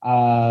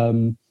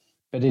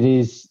 But it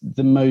is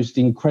the most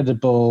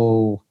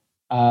incredible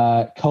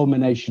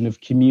culmination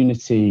of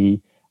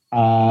community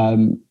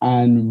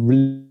and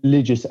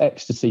religious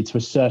ecstasy to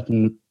a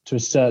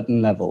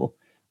certain level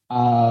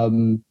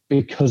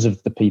because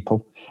of the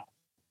people.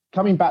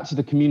 Coming back to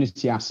the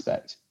community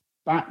aspect,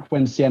 back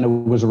when Siena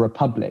was a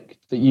republic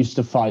that used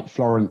to fight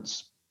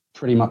Florence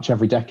pretty much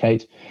every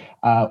decade,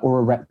 or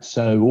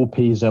Arezzo, or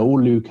Pisa,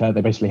 or Lucca,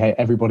 they basically hate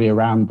everybody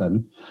around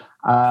them.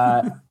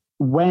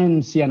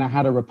 When Siena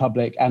had a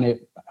republic and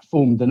it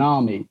formed an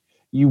army,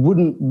 you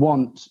wouldn't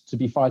want to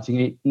be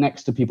fighting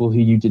next to people who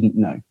you didn't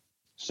know.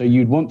 So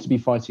you'd want to be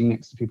fighting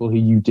next to people who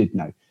you did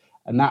know.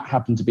 And that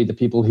happened to be the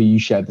people who you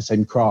shared the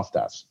same craft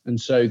as. And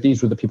so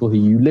these were the people who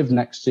you lived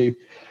next to.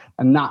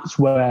 And that's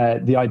where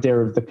the idea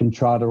of the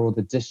contrada or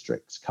the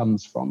districts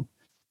comes from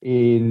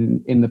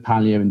in the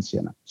Palio in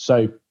Siena.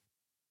 So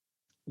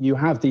you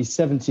have these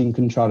 17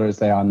 contrada as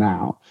they are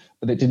now,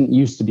 but it didn't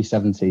used to be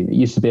 17. It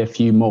used to be a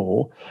few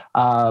more.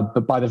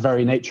 But by the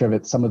very nature of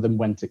it, some of them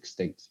went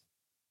extinct.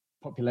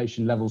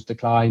 Population levels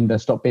declined, there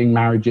stopped being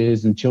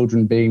marriages and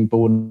children being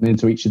born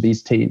into each of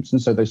these teams, and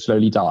so they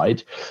slowly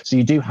died. So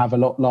you do have a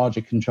lot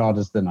larger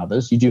contradas than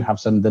others. You do have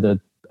some that are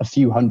a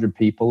few hundred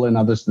people and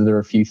others that are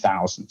a few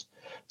thousand.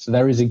 So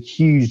there is a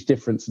huge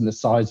difference in the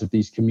size of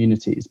these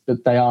communities,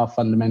 but they are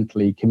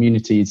fundamentally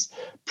communities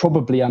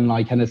probably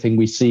unlike anything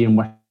we see in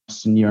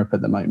Western Europe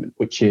at the moment,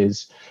 which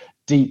is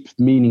deep,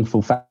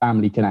 meaningful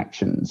family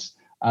connections,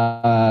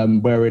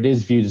 where it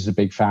is viewed as a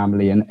big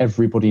family and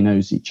everybody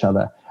knows each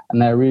other.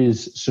 And there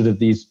is sort of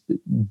these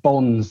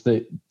bonds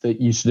that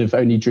you sort of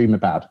only dream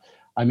about.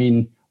 I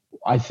mean,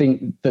 I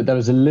think that there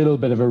was a little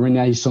bit of a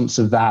renaissance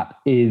of that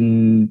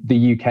in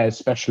the UK,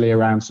 especially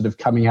around sort of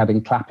coming out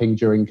and clapping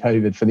during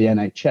COVID for the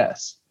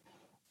NHS.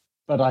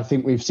 But I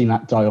think we've seen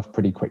that die off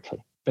pretty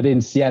quickly. But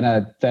in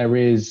Siena, there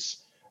is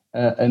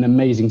an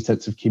amazing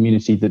sense of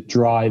community that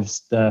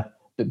drives the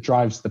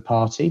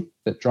party,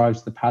 that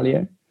drives the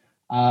Palio.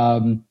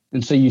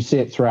 And so you see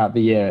it throughout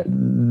the year.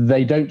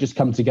 They don't just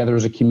come together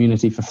as a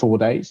community for 4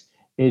 days.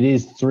 It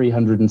is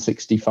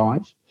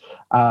 365.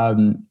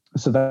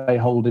 So they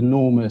hold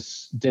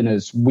enormous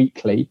dinners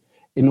weekly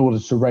in order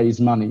to raise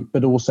money,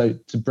 but also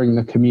to bring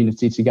the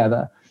community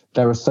together.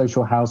 There are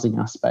social housing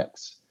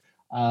aspects,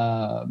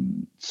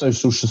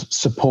 social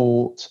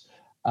support,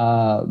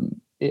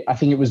 I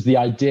think it was the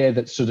idea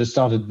that sort of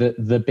started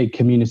the big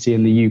community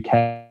in the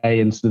UK,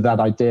 and sort of that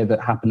idea that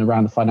happened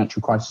around the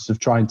financial crisis of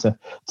trying to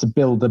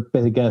build a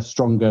bigger,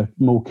 stronger,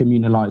 more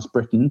communalised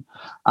Britain.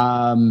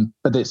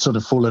 But it's sort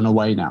of fallen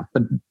away now.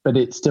 But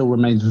it still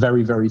remains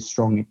very, very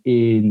strong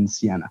in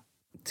Siena.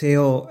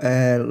 Theo,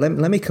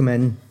 let me come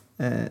in.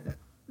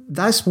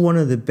 That's one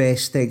of the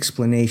best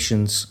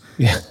explanations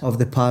of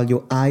the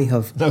Palio I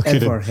have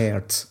ever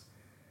heard.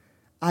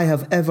 I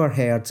have ever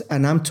heard,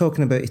 and I'm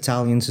talking about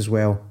Italians as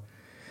well.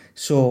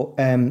 So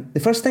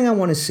the first thing I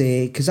want to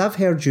say, because I've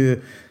heard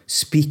you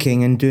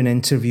speaking and doing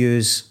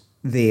interviews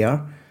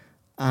there,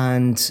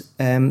 and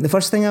the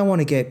first thing I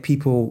want to get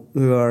people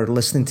who are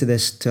listening to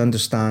this to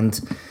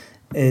understand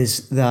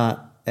is that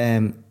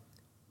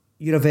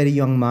you're a very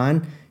young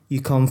man.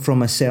 You come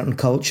from a certain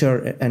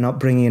culture and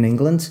upbringing in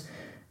England,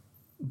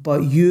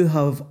 but you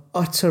have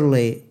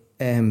utterly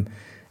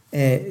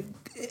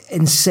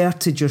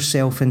inserted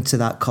yourself into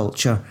that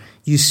culture.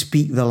 You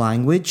speak the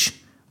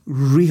language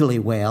really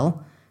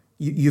well.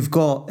 You've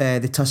got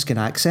the Tuscan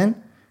accent.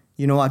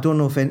 You know, I don't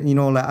know if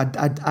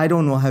I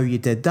don't know how you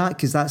did that,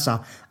 because that's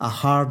a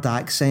hard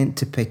accent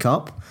to pick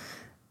up.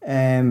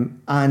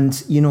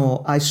 And you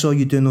know, I saw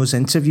you doing those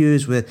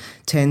interviews with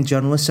 10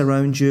 journalists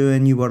around you,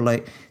 and you were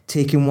like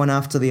taking one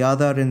after the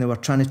other, and they were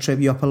trying to trip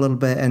you up a little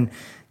bit. And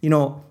you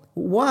know,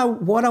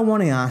 what I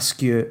want to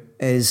ask you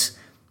is,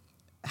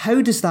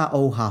 how does that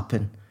all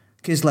happen?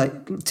 Because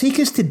like, take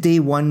us to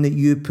day one that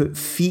you put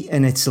feet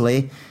in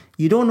Italy.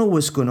 You don't know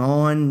what's going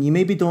on. You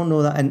maybe don't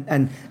know that,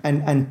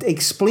 and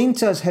explain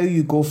to us how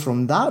you go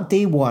from that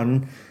day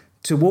one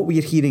to what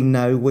we're hearing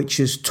now, which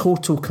is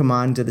total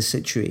command of the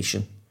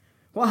situation.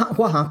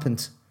 What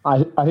happened?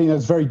 I think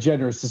that's very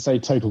generous to say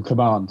total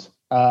command,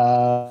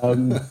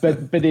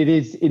 but it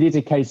is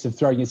a case of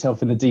throwing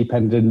yourself in the deep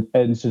end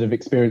and sort of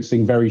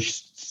experiencing very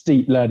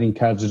steep learning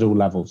curves at all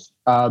levels.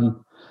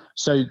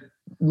 So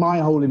my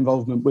whole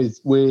involvement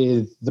with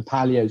the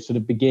Palio sort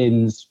of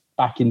begins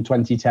back in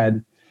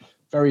 2010.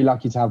 Very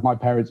lucky to have my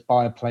parents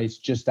buy a place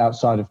just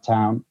outside of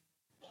town.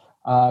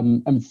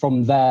 And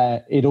from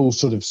there, it all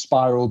sort of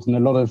spiraled, and a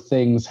lot of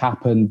things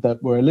happened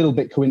that were a little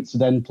bit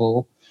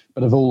coincidental,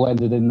 but have all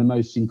ended in the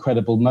most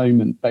incredible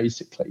moment,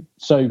 basically.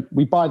 So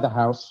we buy the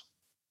house,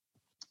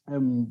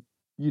 you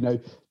know,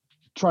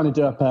 trying to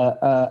do up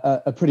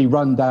a pretty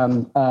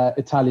rundown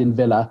Italian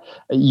villa.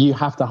 You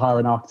have to hire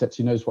an architect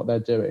who knows what they're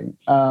doing.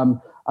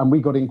 And we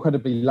got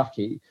incredibly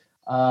lucky.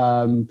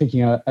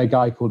 Picking a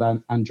guy called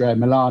Andrea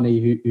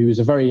Milani, who is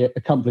a very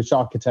accomplished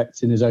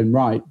architect in his own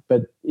right,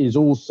 but is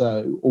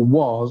also, or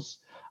was,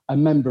 a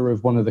member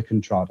of one of the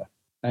Contrada.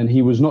 And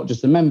he was not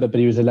just a member, but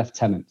he was a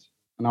lieutenant.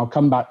 And I'll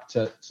come back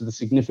to the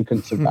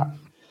significance of that.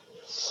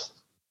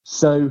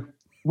 So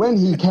when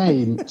he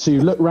came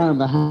to look around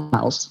the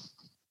house,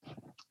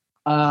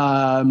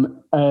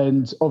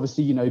 and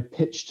obviously, you know,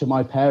 pitched to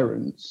my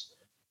parents,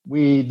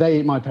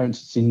 my parents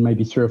had seen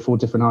maybe 3 or 4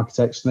 different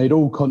architects, and they'd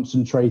all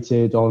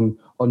concentrated on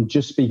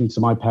just speaking to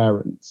my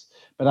parents.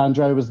 But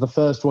Andrea was the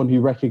first one who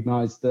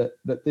recognized that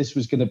this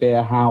was going to be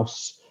a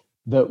house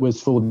that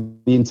was for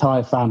the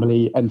entire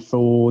family, and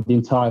for the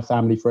entire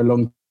family for a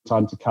long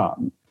time to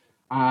come.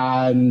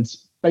 And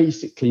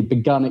basically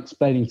begun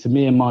explaining to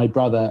me and my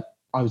brother,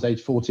 I was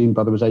age 14,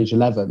 brother was age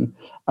 11,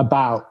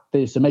 about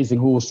this amazing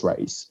horse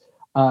race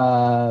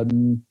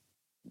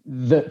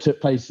that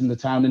took place in the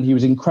town, and he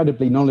was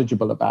incredibly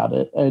knowledgeable about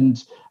it.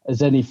 And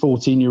as any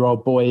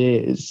 14-year-old boy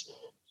is,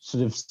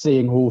 sort of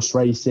seeing horse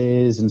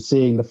races and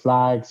seeing the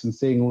flags and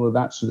seeing all of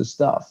that sort of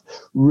stuff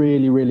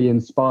really, really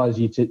inspires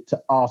you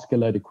to ask a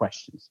load of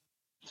questions.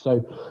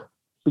 So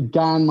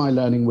began my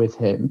learning with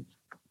him.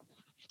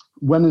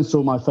 Went and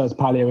saw my first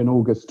Palio in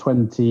August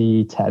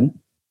 2010.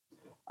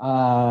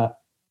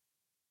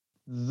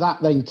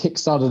 That then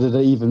kickstarted it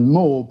even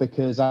more,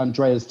 because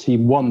Andrea's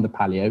team won the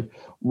Palio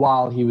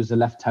while he was a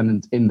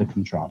lieutenant in the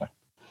Contrada.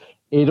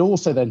 It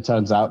also then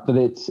turns out that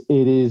it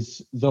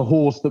is the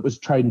horse that was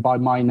trained by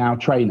my now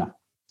trainer.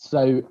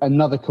 So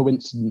another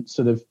coincidence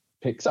sort of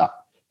picks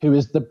up, who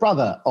is the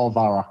brother of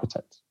our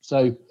architect.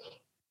 So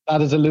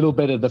that is a little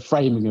bit of the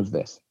framing of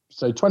this.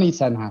 So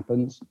 2010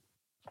 happens.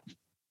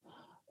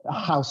 The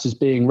house is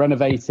being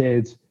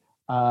renovated.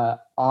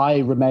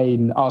 I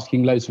remain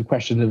asking loads of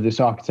questions of this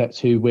architect,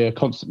 who we're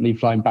constantly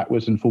flying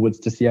backwards and forwards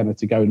to Siena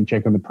to go and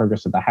check on the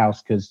progress of the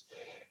house, because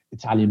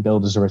Italian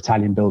builders are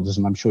Italian builders,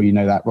 and I'm sure you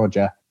know that,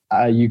 Roger.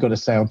 You got to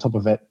stay on top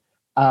of it.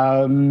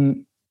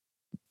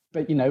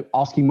 But, you know,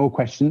 asking more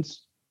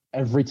questions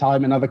every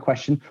time, another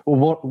question.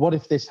 Well, what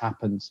if this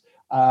happens?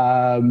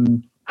 How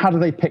do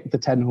they pick the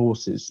 10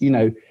 horses? You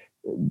know,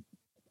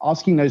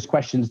 asking those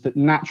questions that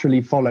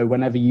naturally follow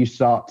whenever you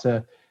start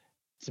to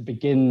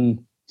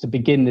begin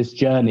this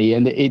journey,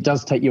 and it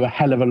does take you a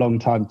hell of a long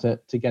time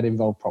to get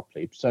involved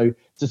properly. So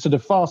to sort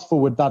of fast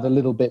forward that a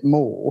little bit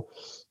more,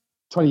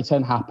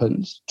 2010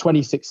 happens.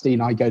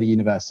 2016, I go to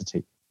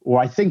university, or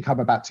I think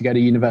I'm about to go to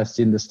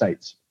university in the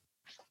States.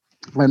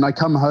 When I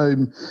come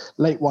home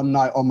late one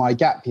night on my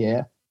gap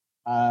year,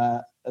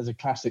 as a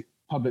classic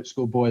public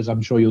school boy, as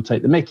I'm sure you'll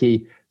take the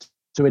mickey,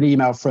 to an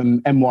email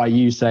from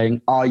NYU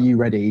saying, "Are you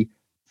ready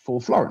for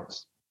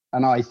Florence?"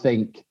 And I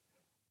think,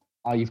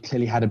 "Oh, you've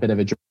clearly had a bit of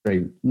a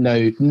dream."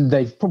 No,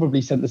 they've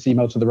probably sent this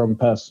email to the wrong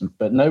person.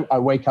 But no, I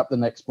wake up the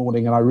next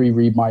morning and I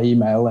reread my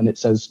email and it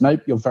says,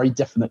 "Nope, you're very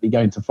definitely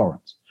going to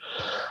Florence."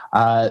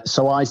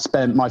 So I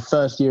spent my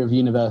first year of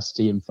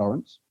university in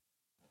Florence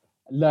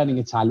learning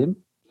Italian,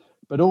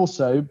 but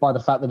also by the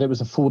fact that it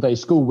was a 4-day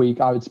school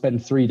week, I would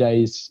spend 3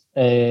 days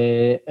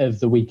of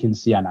the week in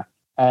Siena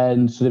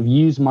and sort of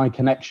use my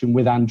connection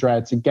with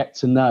Andrea to get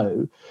to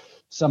know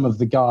some of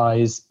the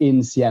guys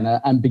in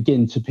Siena and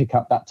begin to pick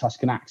up that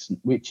Tuscan accent,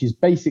 which is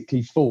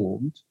basically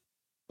formed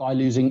by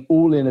losing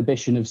all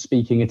inhibition of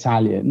speaking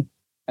Italian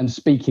and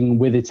speaking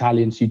with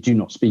Italians who do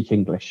not speak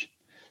English.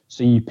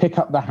 So you pick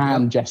up the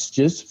hand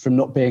gestures from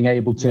not being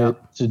able to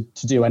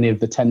do any of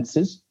the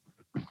tenses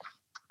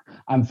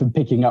and from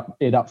picking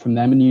it up from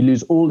them. And you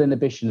lose all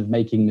inhibition of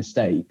making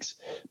mistakes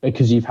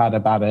because you've had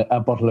about a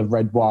bottle of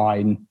red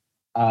wine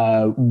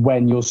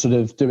when you're sort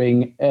of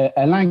doing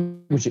a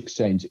language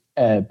exchange,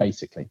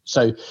 basically.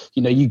 So,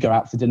 you go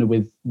out for dinner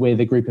with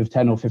a group of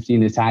 10 or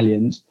 15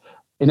 Italians.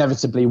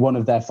 Inevitably, one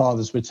of their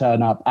fathers would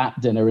turn up at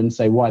dinner and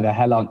say, "Why the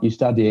hell aren't you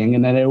studying?"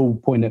 And then they all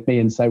point at me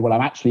and say, "Well,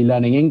 I'm actually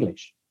learning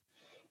English."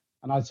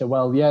 And I'd say,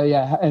 "Well,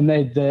 yeah." And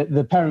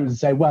the parents would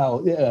say,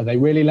 "Well, are they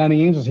really learning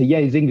English?" I say,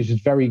 "Yeah, his English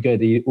is very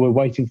good. We're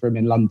waiting for him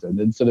in London."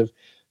 And sort of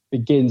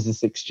begins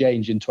this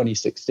exchange in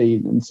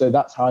 2016. And so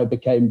that's how I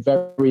became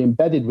very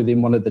embedded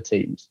within one of the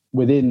teams,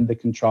 within the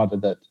Contrada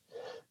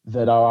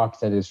that our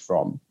architect is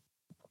from.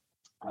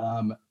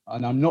 And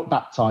I'm not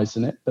baptized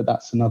in it, but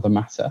that's another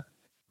matter.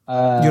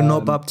 You're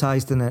not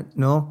baptized in it,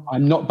 no?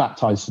 I'm not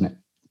baptized in it.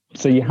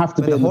 So you have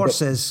to but be... the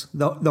horses,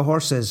 the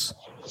horses.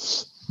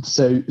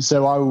 So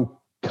I will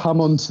come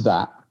on to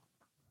that.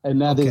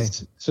 And that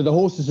is... So the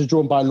horses are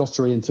drawn by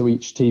lottery into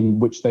each team,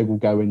 which they will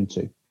go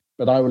into.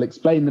 But I will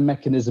explain the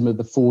mechanism of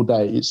the 4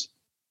 days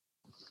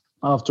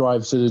after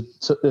I've sort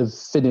of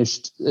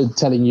finished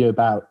telling you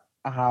about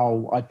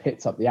how I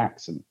picked up the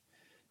accent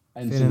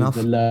and sort of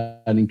the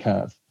learning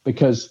curve.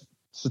 Because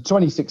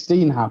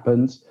 2016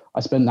 happened. I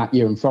spent that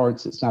year in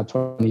Florence. It's now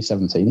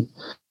 2017.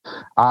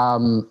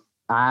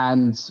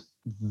 And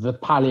the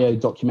Palio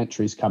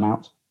documentaries come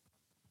out.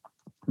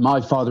 My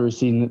father has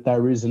seen that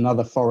there is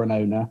another foreign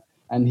owner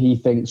and he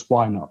thinks,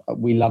 why not?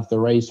 We love the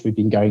race. We've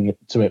been going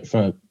to it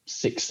for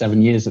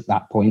 6-7 years at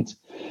that point.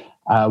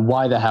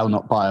 Why the hell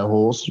not buy a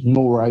horse?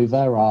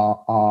 Moreover,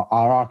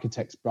 our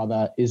architect's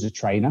brother is a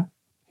trainer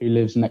who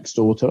lives next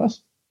door to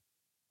us.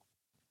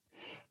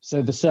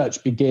 So the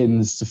search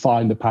begins to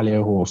find a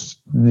Palio horse.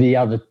 The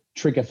other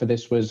trigger for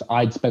this was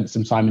I'd spent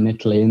some time in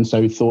Italy and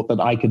so thought that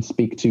I could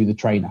speak to the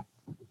trainer,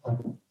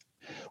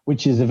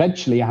 which is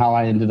eventually how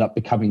I ended up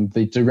becoming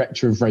the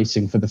director of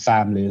racing for the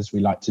family, as we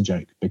like to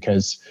joke,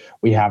 because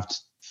we have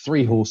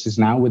 3 horses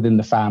now within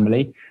the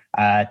family,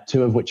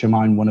 2 of which are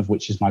mine, 1 of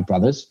which is my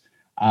brother's.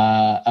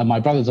 And my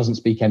brother doesn't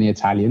speak any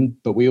Italian,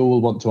 but we all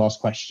want to ask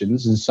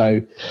questions. And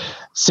so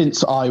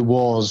since I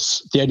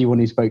was the only one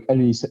who spoke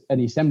any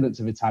semblance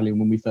of Italian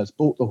when we first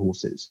bought the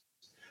horses,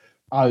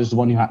 I was the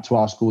one who had to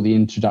ask all the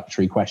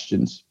introductory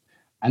questions.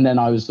 And then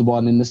I was the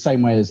one, in the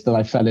same way as that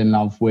I fell in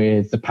love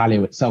with the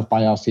Palio itself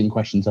by asking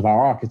questions of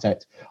our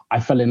architect, I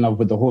fell in love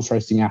with the horse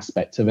racing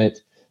aspect of it,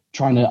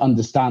 trying to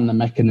understand the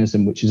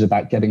mechanism, which is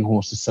about getting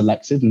horses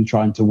selected and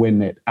trying to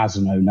win it as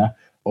an owner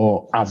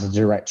or as a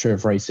director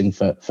of racing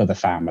for the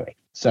family.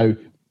 So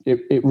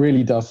it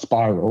really does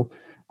spiral.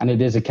 And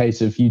it is a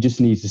case of you just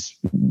need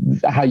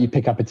to, how you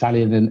pick up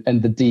Italian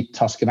and the deep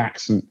Tuscan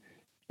accent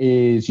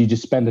is you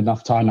just spend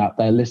enough time out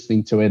there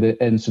listening to it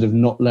and sort of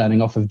not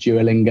learning off of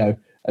Duolingo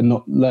and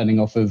not learning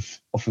off of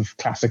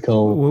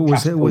classical.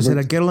 Was it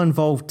a girl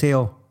involved,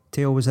 Theo?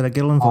 Theo, was it a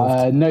girl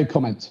involved? No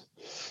comment.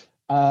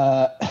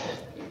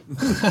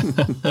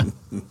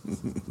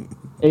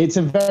 It's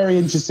a very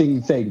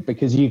interesting thing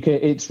because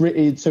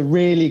it's a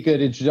really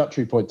good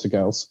introductory point to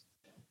girls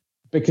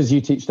because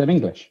you teach them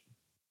English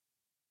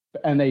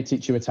and they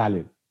teach you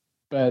Italian.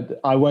 But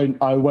I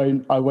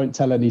won't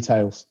tell any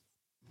tales.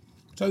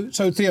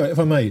 So Theo, if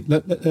I may,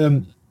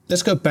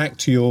 let's go back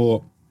to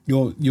your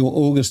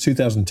August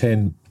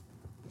 2010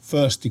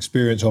 first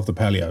experience of the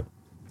Palio.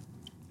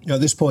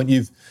 At this point,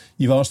 you've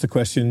asked the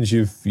questions,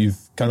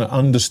 you've kind of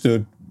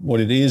understood what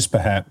it is,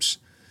 perhaps.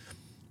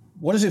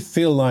 What does it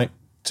feel like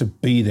to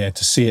be there,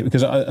 to see it?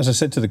 Because as I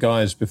said to the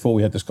guys before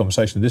we had this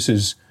conversation, this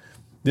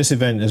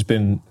event has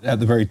been at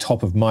the very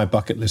top of my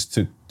bucket list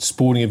to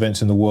sporting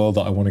events in the world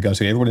that I want to go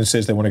to. Everyone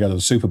says they want to go to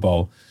the Super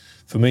Bowl.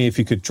 For me, if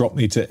you could drop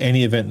me to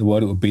any event in the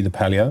world, it would be the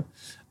Palio.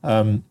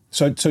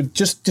 So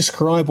just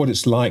describe what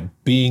it's like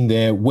being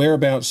there,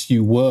 whereabouts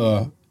you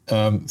were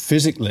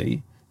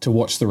physically to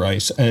watch the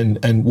race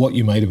and what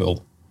you made of it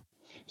all.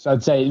 So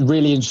I'd say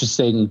really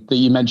interesting that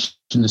you mentioned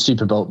the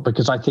Super Bowl,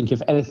 because I think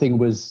if anything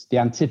was the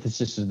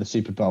antithesis of the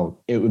Super Bowl,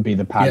 it would be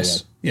the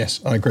Palio. Yes,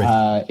 I agree.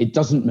 It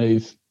doesn't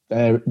move.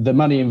 The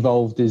money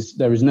involved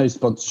there is no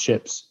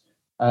sponsorships.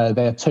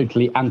 They are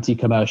totally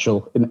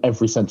anti-commercial in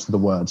every sense of the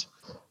word,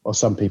 or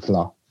some people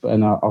are.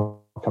 And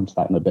I'll come to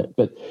that in a bit.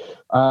 But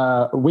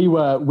we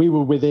were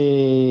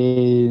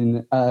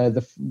within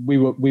we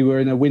were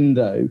in a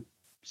window.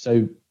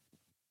 So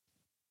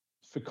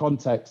for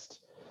context,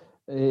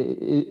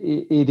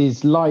 it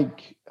is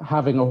like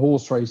having a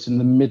horse race in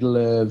the middle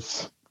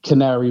of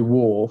Canary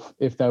Wharf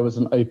if there was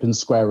an open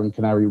square in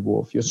Canary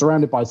Wharf. You're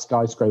surrounded by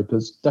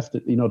skyscrapers,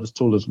 definitely not as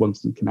tall as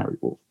ones in Canary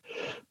Wharf,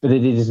 but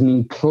it is an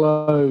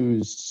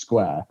enclosed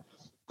square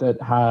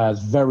that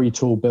has very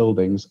tall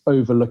buildings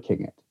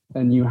overlooking it.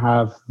 And you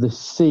have the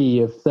sea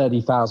of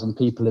 30,000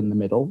 people in the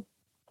middle,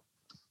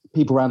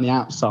 people around the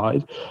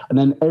outside, and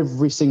then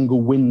every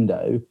single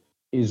window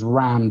is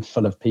rammed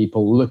full of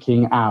people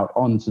looking out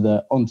onto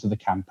the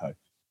campo,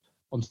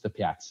 onto the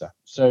piazza.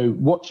 So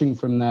watching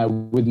from there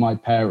with my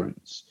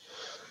parents,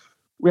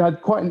 we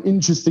had quite an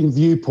interesting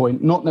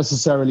viewpoint, not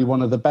necessarily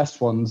one of the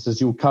best ones, as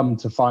you'll come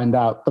to find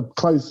out. The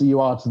closer you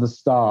are to the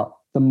start,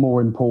 the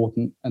more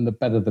important and the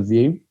better the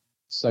view.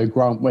 So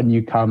Grant, when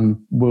you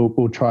come,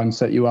 we'll try and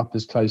set you up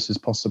as close as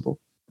possible.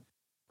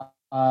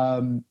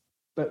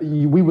 But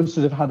we would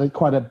sort of had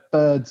quite a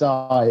bird's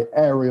eye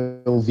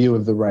aerial view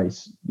of the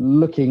race,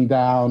 looking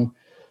down,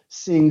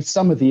 seeing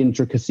some of the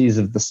intricacies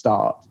of the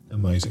start.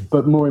 Amazing.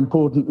 But more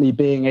importantly,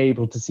 being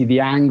able to see the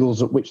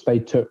angles at which they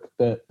took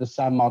the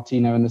San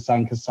Martino and the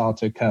San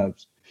Cassato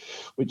curves,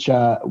 which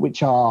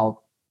are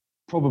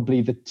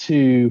probably the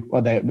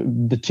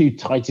two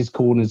tightest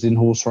corners in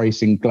horse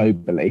racing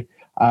globally.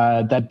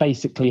 They're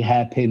basically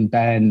hairpin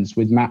bends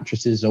with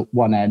mattresses at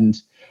one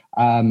end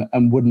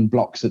and wooden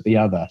blocks at the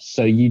other.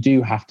 So you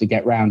do have to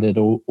get round it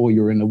or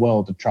you're in a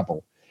world of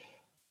trouble.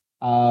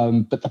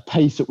 But the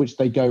pace at which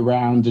they go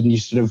round, and you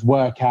sort of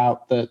work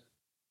out that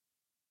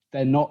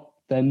they're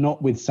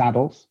not with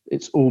saddles.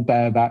 It's all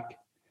bareback.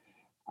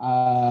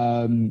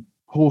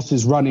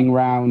 Horses running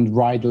round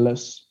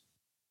riderless.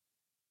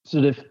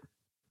 Sort of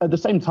at the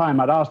same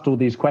time, I'd asked all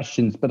these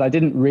questions, but I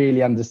didn't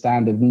really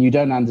understand it. And you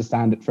don't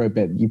understand it for a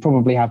bit. You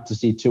probably have to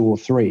see 2 or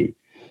 3.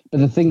 But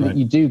the thing that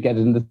you do get,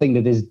 and the thing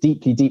that is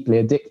deeply,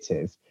 deeply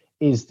addictive,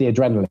 is the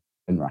adrenaline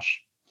rush.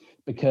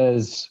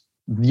 Because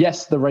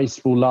yes, the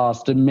race will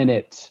last a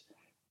minute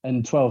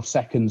and 12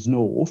 seconds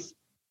north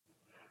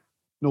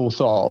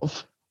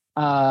of,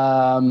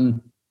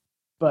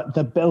 but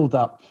the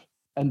build-up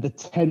and the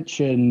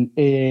tension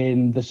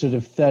in the sort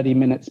of 30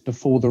 minutes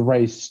before the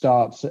race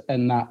starts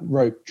and that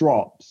rope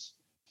drops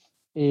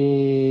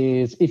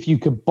is, if you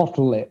could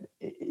bottle it,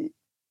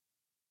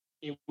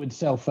 it would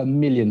sell for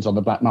millions on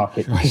the black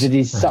market, because it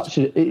is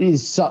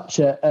such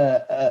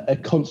a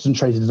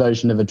concentrated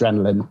version of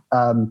adrenaline.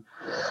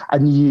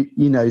 And you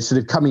know, sort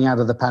of coming out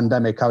of the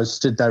pandemic, I was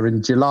stood there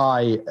in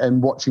July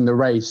and watching the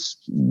race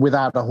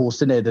without a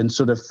horse in it, and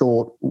sort of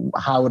thought,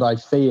 how would I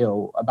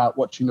feel about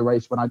watching the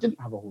race when I didn't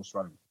have a horse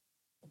running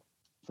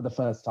for the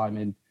first time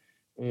in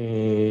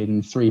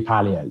 3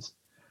 Palios?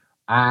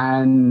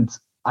 And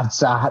I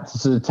had to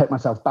sort of take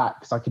myself back,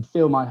 because I could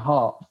feel my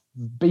heart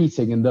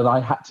beating, and that I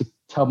had to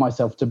tell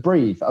myself to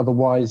breathe.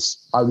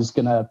 Otherwise, I was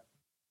going to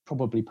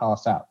probably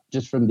pass out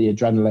just from the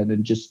adrenaline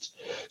and just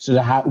sort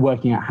of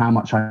working out how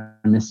much I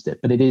missed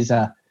it. But it is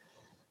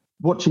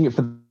watching it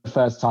for the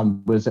first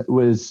time was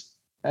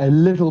a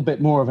little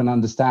bit more of an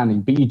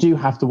understanding. But you do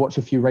have to watch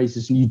a few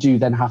races, and you do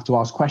then have to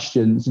ask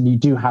questions, and you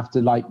do have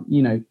to, like,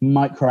 you know,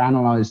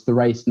 microanalyze the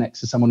race next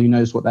to someone who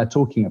knows what they're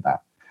talking about.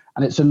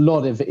 And it's a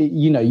lot of,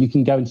 you know, you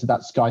can go into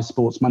that Sky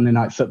Sports Monday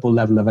Night Football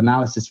level of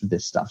analysis with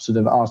this stuff, sort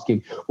of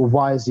asking, well,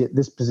 why is he at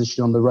this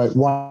position on the road?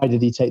 Why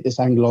did he take this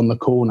angle on the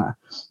corner?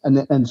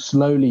 And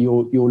slowly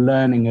you're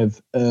learning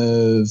of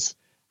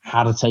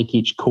how to take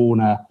each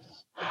corner,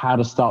 how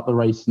to start the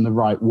race in the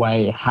right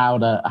way, how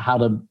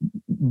to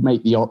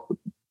make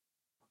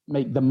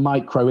the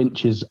micro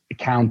inches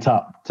count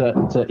up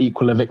to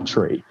equal a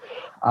victory.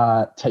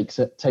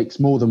 Takes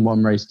more than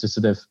one race to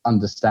sort of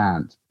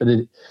understand. But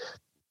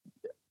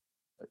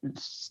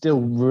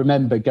still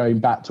remember going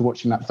back to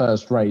watching that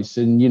first race,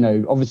 and, you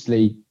know,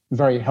 obviously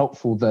very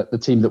helpful that the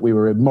team that we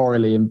were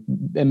morally and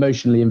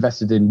emotionally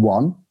invested in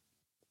won,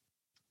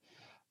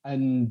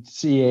 and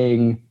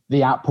seeing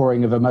the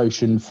outpouring of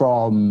emotion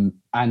from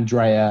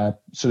Andrea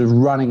sort of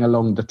running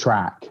along the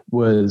track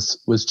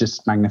was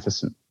just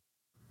magnificent.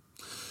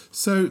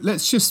 So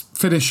let's just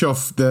finish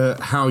off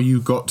how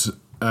you got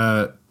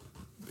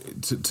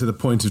to the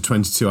point of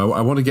 22.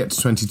 I want to get to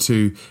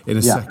 22 in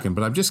a second,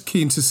 but I'm just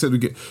keen to sort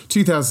of get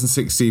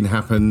 2016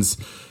 happens.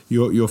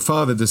 Your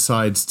father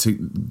decides to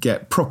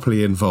get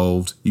properly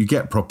involved. You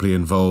get properly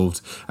involved,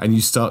 and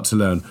you start to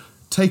learn.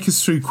 Take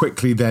us through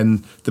quickly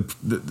then,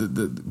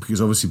 because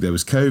obviously there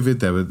was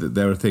COVID.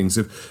 There are things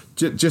of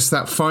just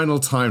that final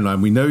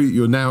timeline. We know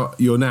you're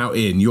now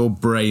in. Your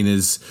brain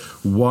is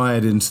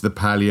wired into the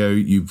Palio.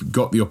 You've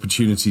got the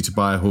opportunity to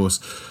buy a horse.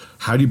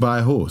 How do you buy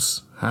a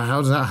horse? How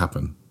does that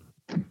happen?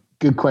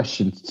 Good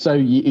question.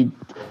 So,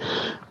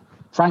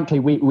 frankly,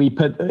 we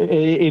put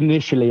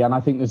initially, and I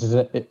think this is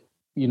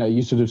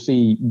you sort of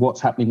see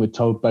what's happening with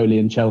Todd Boehly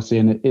and Chelsea,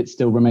 and it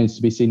still remains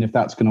to be seen if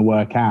that's going to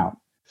work out.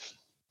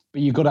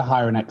 But you've got to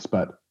hire an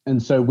expert,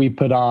 and so we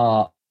put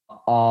our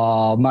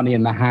money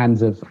in the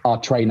hands of our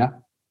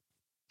trainer,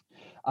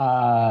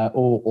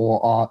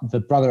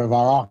 the brother of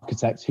our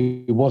architect,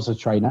 who was a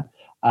trainer,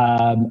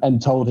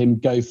 and told him,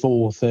 go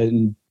forth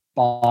and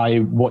buy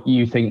what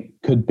you think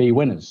could be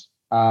winners.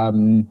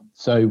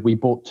 So we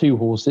bought 2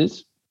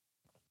 horses.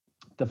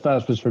 The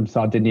first was from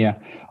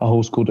Sardinia, a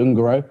horse called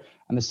Ungaro,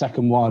 and the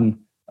second one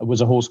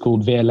was a horse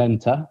called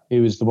Violenta,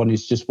 who is the one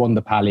who's just won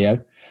the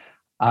Palio.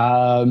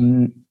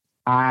 And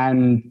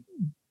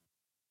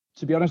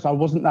to be honest, I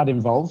wasn't that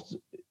involved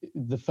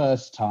the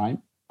first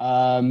time,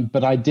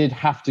 but I did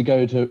have to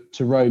go to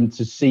Rome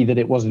to see that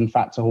it was in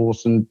fact a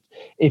horse, and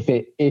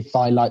if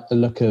I liked the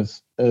look of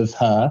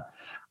her.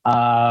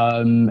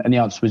 And the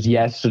answer was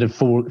yes. Sort of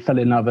fell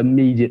in love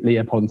immediately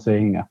upon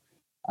seeing her.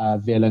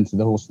 Violenta,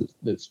 the horse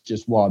that's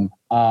just won.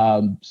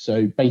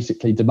 So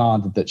basically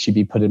demanded that she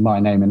be put in my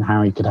name and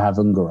Harry could have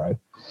Ungaro.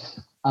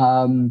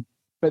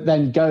 But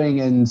then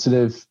going and sort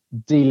of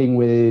dealing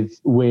with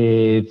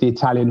the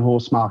Italian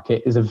horse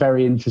market is a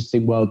very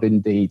interesting world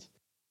indeed.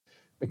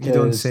 Because you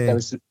don't say.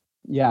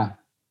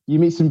 You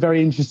meet some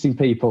very interesting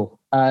people,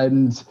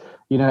 and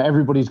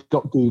everybody's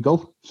got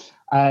Google,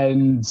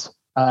 and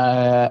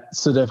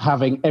sort of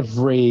having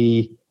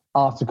every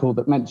article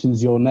that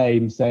mentions your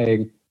name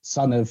saying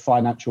son of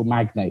financial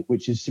magnate,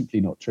 which is simply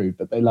not true,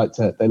 but they like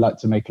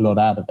to make a lot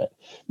out of it,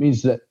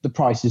 means that the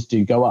prices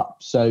do go up.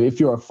 So if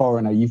you're a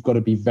foreigner, you've got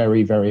to be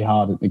very, very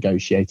hard at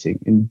negotiating.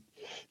 And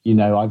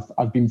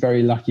I've been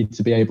very lucky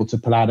to be able to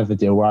pull out of a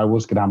deal where I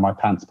was going to have my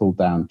pants pulled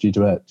down due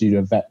to a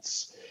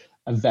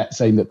vet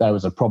saying that there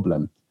was a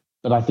problem.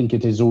 But I think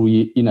it is all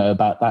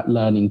about that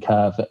learning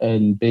curve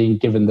and being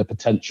given the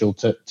potential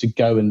to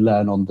go and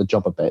learn on the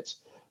job a bit,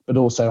 but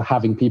also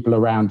having people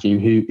around you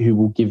who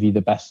will give you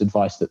the best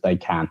advice that they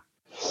can.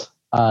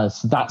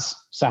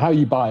 So how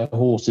you buy a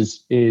horse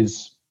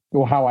is,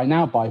 or how I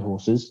now buy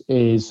horses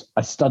is,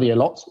 I study a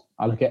lot.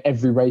 I look at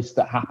every race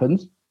that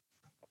happens.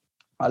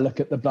 I look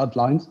at the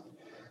bloodlines.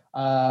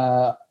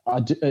 I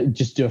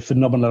just do a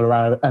phenomenal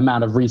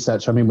amount of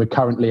research. I mean, we're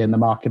currently in the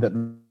market at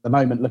the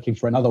moment looking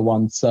for another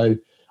one. So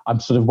I'm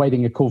sort of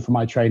waiting a call from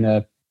my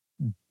trainer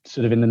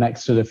sort of in the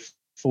next sort of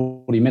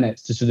 40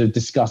 minutes to sort of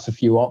discuss a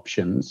few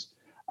options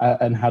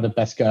and how to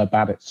best go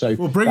about it. So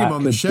we'll bring him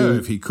on the show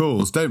if he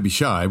calls. Don't be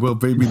shy. We'll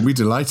be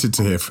delighted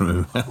to hear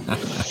from him.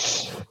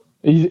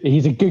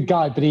 He's a good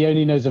guy, but he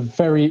only knows a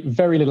very,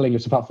 very little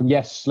English apart from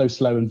yes,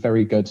 slow, and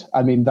very good.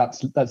 I mean,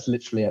 that's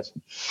literally it.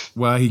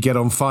 Well, he get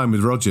on fine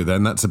with Roger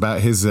then. That's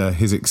about his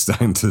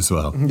extent as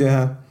well.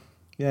 Yeah.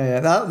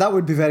 That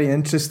would be very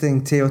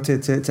interesting, Theo,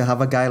 to have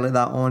a guy like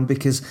that on,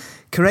 because,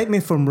 correct me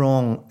if I'm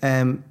wrong,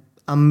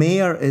 a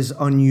mare is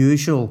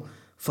unusual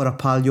for a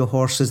Palio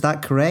horse. Is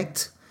that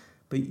correct?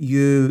 But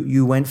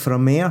you went for a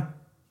mare?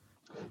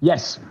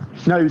 Yes.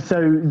 No,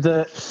 so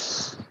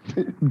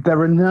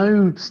there are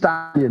no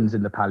stallions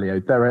in the Palio.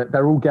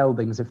 They're all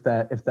geldings if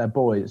they're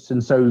boys.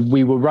 And so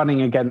we were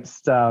running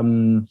against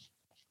 9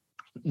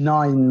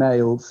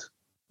 males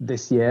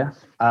this year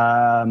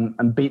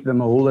and beat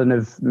them all, and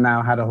have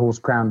now had a horse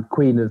crowned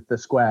Queen of the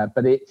Square.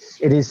 But it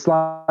is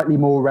slightly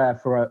more rare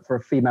for a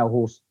female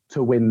horse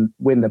to win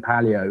the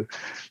Palio.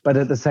 But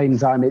at the same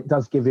time, it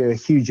does give you a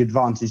huge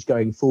advantage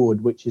going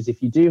forward, which is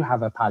if you do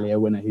have a Palio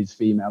winner who's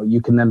female,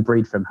 you can then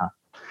breed from her.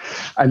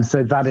 And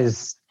so that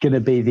is going to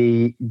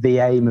be the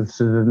aim of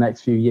sort of the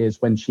next few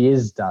years when she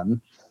is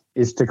done,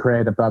 is to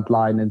create a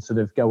bloodline and sort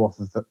of go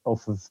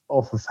off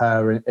of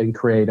her and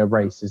create a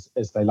race,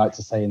 as they like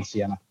to say in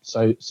Siena.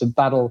 So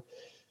that'll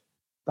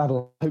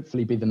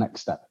hopefully be the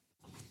next step.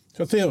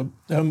 So Theo,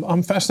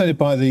 I'm fascinated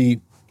by the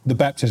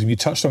baptism. You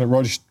touched on it,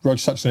 Rog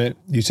touched on it.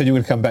 You said you were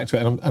going to come back to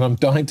it, and I'm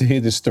dying to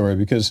hear this story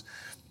because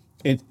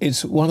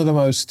it's one of the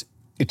most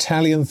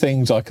Italian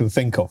things I can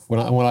think of. When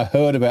I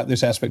heard about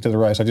this aspect of the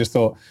race, I just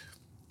thought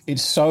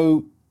it's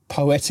so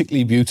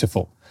poetically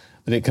beautiful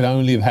that it could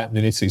only have happened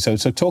in Italy. So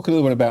talk a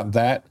little bit about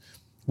that,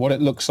 what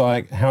it looks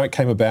like, how it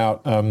came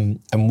about, and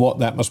what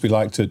that must be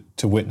like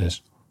to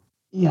witness.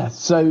 Yeah,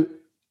 so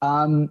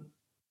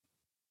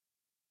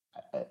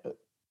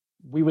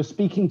we were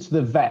speaking to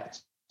the vet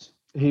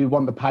who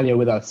won the Palio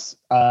with us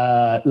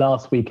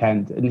last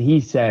weekend, and he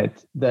said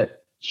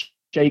that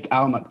Sheikh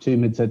Al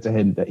Maktoum had said to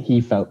him that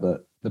he felt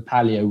that the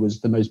Palio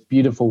was the most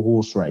beautiful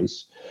horse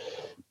race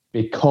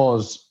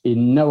because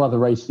in no other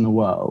race in the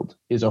world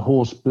is a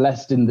horse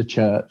blessed in the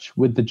church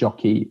with the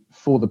jockey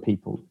for the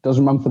people. It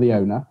doesn't run for the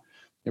owner,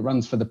 it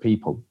runs for the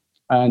people.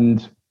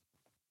 And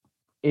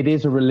it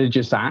is a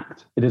religious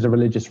act, it is a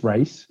religious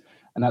race,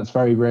 and that's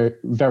very, very,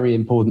 very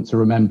important to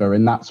remember,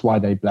 and that's why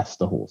they bless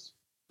the horse.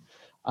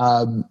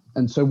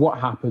 And so what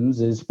happens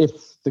is, if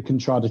the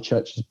Contrada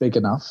church is big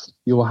enough,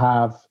 you'll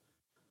have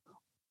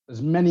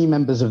as many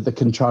members of the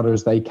Contrada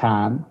as they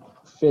can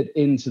fit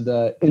into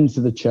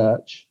the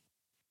church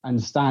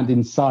and stand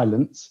in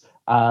silence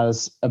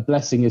as a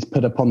blessing is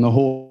put upon the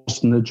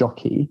horse and the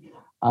jockey.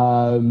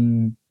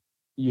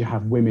 You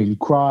have women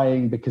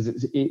crying because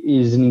it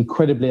is an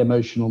incredibly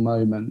emotional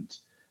moment.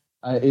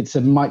 It's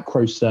a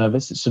micro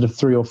service. It's sort of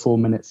 3 or 4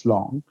 minutes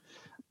long,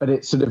 but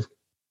it sort of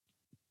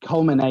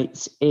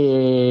culminates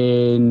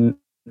in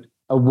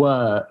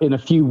a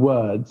few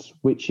words,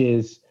 which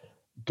is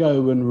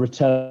go and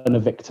return a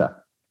victor.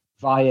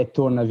 Vai e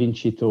torna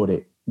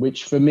vincitore,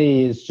 which for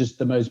me is just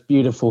the most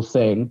beautiful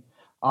thing.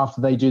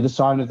 After they do the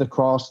sign of the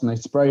cross and they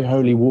spray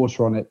holy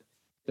water on it,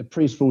 the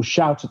priest will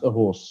shout at the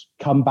horse,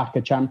 "Come back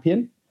a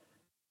champion."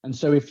 And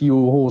so if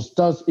your horse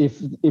does,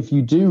 if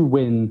you do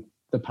win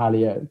the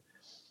Palio,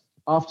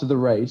 after the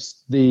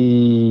race,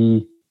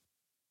 the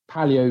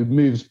Palio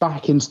moves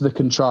back into the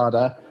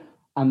Contrada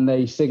and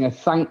they sing a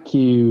thank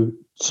you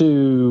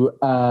to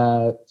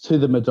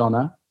the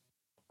Madonna,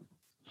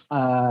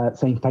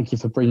 saying thank you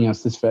for bringing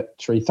us this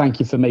victory.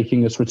 Thank you for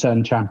making us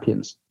return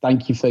champions.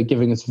 Thank you for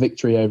giving us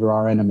victory over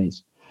our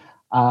enemies.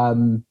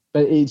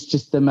 But it's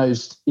just the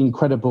most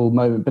incredible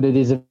moment. But it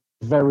is a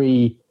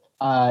very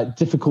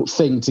difficult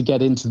thing to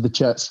get into the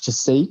church to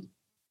see,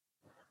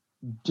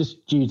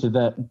 just due to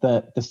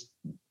the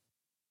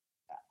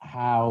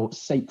how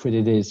sacred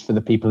it is for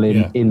the people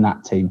in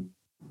that team.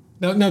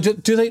 Now, do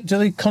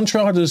the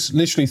Contradas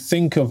literally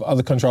think of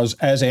other Contradas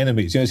as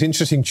enemies? It's an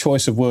interesting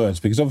choice of words,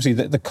 because obviously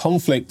the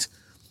conflict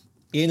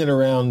in and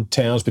around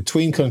towns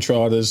between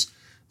Contradas,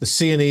 the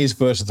Sienese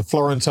versus the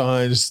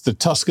Florentines, the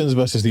Tuscans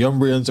versus the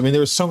Umbrians. I mean,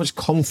 there is so much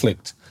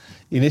conflict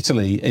in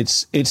Italy.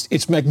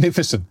 It's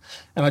magnificent,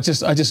 and I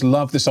just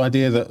love this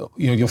idea that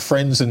your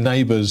friends and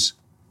neighbours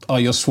are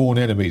your sworn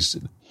enemies.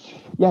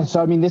 Yeah,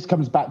 so I mean, this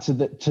comes back to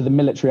the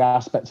military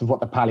aspects of what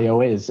the Palio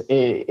is.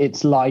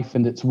 It's life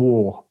and it's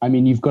war. I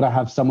mean, you've got to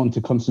have someone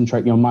to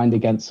concentrate your mind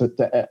against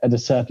at a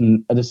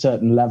certain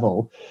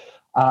level.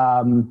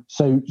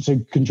 So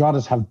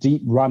Contradas have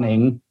deep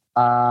running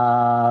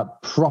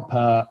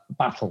proper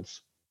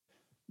battles.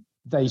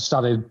 They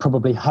started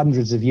probably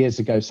hundreds of years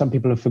ago. Some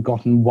people have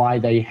forgotten why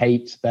they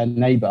hate their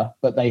neighbor,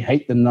 but they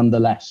hate them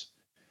nonetheless.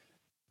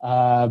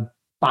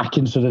 Back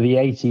in sort of the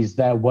 80s,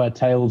 there were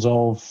tales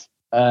of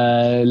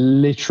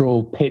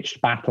literal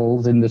pitched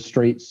battles in the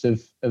streets of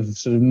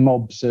sort of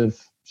mobs of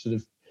sort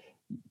of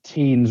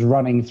teens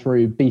running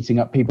through, beating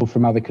up people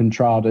from other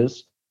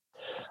Contradas.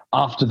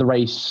 After the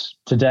race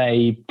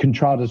today,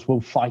 Contradas will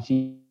fight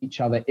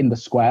each other in the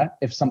square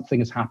if something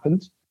has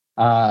happened.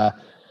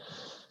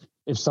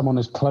 If someone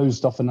has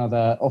closed off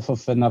another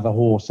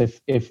horse,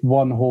 if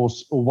one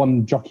horse or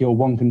one jockey or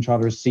one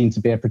Contrada is seen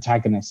to be a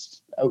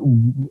protagonist,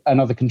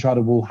 another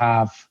Contrada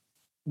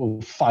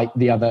will fight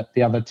the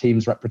other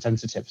team's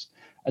representatives.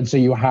 And so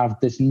you have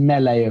this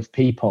melee of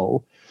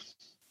people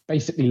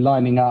basically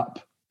lining up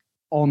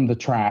on the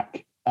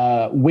track,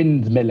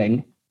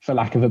 windmilling, for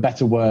lack of a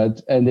better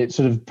word. And it's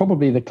sort of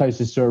probably the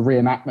closest to a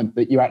reenactment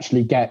that you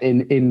actually get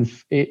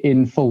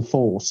in full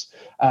force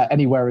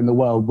anywhere in the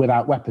world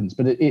without weapons.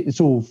 But it's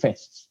all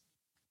fists.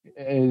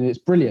 And it's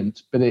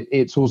brilliant, but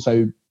it sort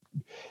of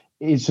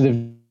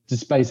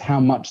displays how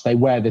much they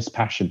wear this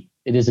passion.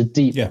 It is a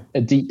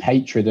deep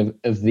hatred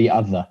of the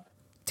other.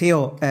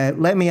 Theo,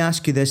 let me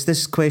ask you this.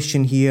 This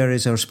question here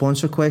is our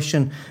sponsor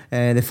question,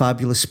 the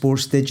fabulous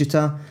Sports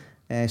Digita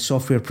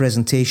software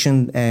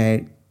presentation,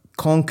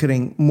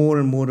 conquering more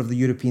and more of the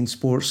European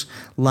sports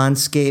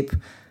landscape.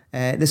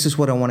 This is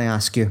what I want to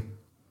ask you.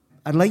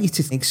 I'd like you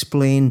to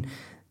explain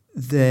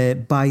the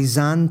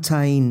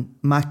Byzantine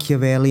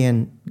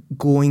Machiavellian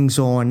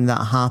goings-on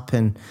that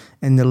happen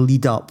in the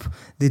lead-up,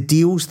 the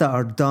deals that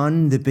are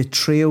done, the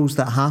betrayals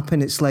that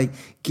happen. It's like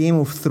Game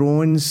of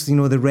Thrones,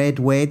 the Red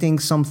Wedding,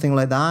 something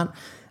like that.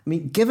 I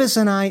mean, give us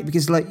an eye,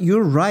 because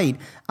you're right.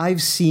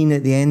 I've seen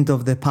at the end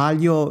of the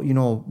Palio,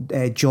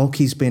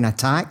 jockeys being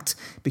attacked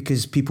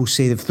because people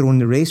say they've thrown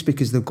the race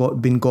because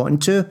they've been gotten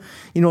to.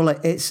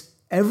 It's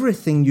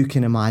everything you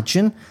can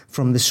imagine,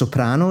 from The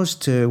Sopranos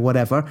to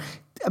whatever.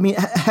 I mean,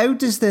 how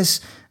does this,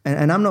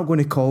 and I'm not going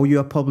to call you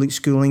a public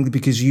schooling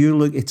because you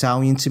look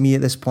Italian to me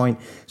at this point.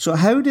 So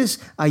how does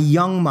a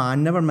young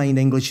man, never mind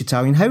English,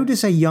 Italian, how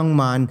does a young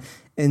man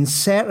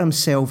insert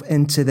himself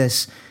into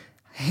this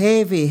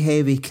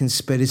heavy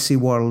conspiracy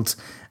world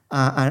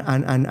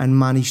and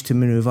manage to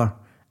maneuver?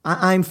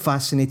 I'm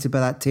fascinated by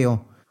that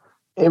tale.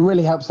 It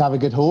really helps to have a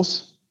good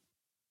horse.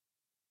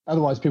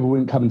 Otherwise, people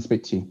wouldn't come and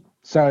speak to you.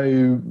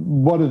 So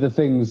one of the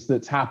things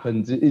that's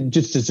happened,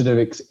 just to sort of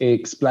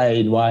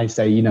explain why I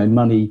say,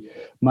 money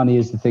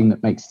is the thing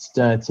that makes us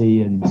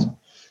dirty, and,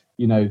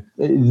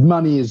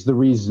 money is the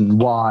reason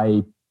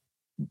why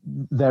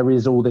there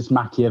is all this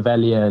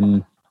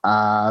Machiavellian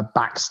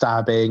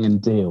backstabbing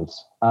and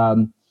deals.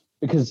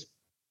 Because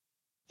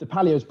the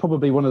Palio is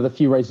probably one of the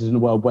few races in the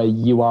world where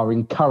you are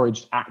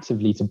encouraged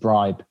actively to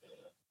bribe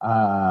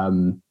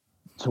to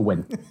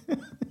win.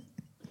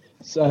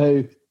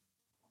 So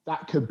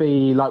that could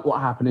be like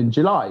what happened in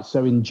July.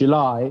 So in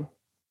July,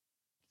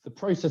 the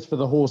process for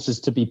the horses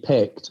to be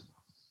picked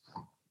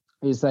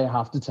is they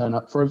have to turn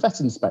up for a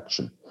vet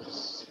inspection.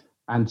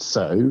 And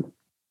so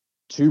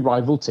two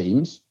rival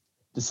teams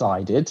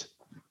decided,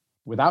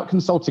 without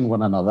consulting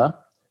one another,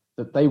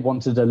 that they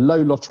wanted a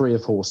low lottery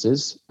of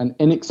horses, an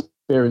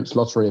inexperienced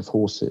lottery of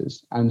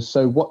horses. And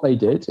so what they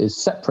did is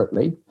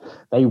separately,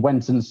 they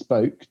went and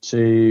spoke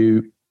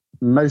to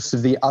most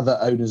of the other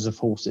owners of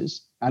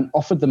horses and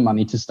offered them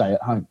money to stay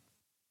at home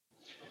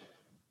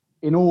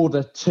in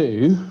order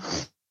to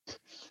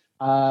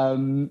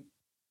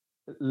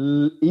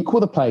equal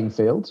the playing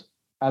field,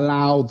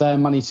 allow their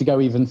money to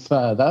go even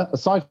further,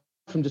 aside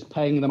from just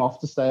paying them off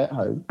to stay at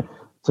home,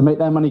 to make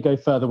their money go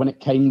further when it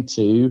came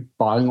to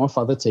buying off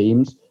other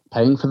teams,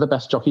 paying for the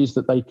best jockeys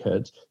that they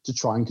could to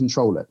try and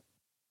control it.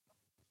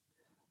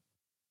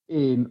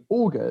 In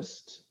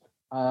August,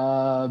 they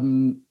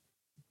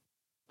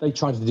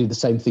tried to do the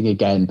same thing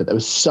again, but there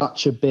was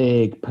such a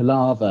big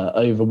palaver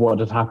over what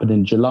had happened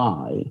in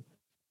July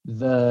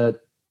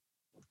that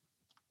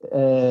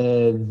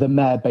the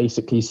mayor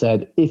basically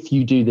said, if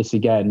you do this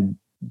again,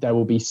 there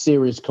will be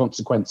serious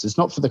consequences,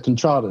 not for the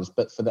contradas,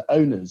 but for the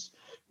owners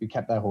who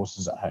kept their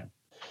horses at home.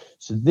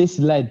 So this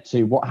led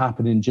to what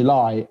happened in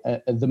July,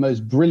 the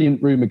most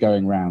brilliant rumour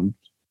going round,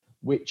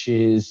 which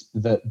is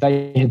that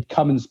they had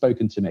come and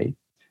spoken to me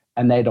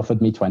and they'd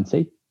offered me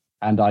 20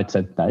 and I'd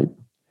said no,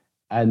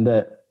 and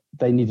that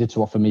they needed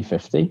to offer me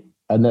 50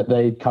 and that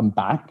they'd come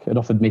back and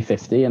offered me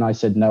 50 and I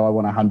said, no, I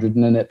want 100.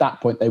 And then at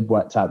that point, they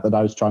worked out that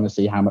I was trying to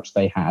see how much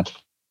they had.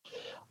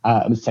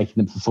 I was taking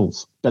them for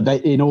fools. But they,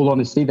 in all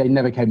honesty, they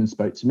never came and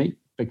spoke to me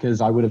because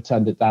I would have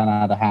turned it down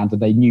out of hand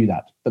and they knew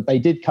that. But they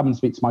did come and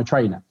speak to my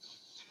trainer.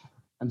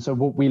 And so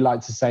what we like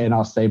to say in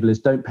our stable is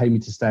don't pay me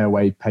to stay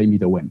away, pay me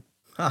to win.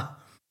 Huh.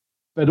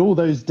 But all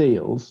those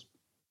deals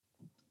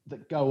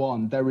that go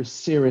on, there is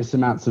serious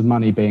amounts of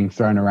money being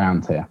thrown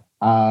around here.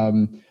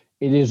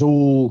 It is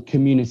all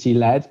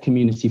community-led,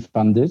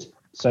 community-funded.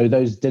 So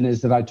those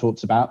dinners that I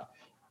talked about,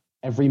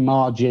 every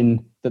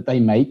margin that they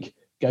make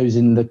goes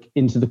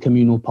into the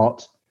communal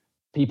pot.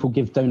 People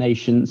give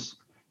donations.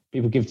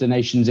 People give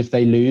donations if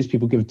they lose.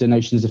 People give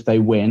donations if they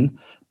win.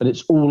 But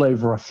it's all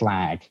over a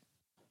flag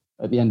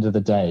at the end of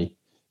the day.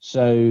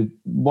 So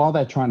while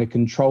they're trying to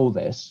control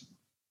this,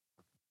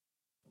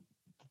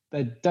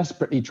 they're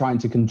desperately trying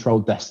to control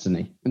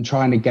destiny and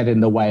trying to get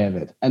in the way of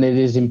it. And it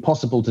is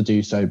impossible to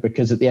do so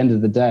because at the end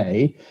of the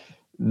day,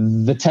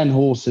 the 10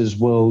 horses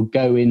will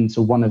go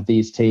into one of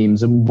these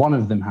teams and one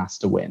of them has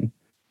to win.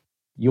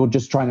 You're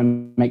just trying to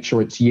make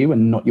sure it's you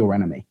and not your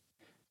enemy.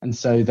 And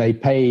so they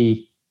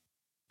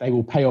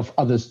will pay off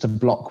others to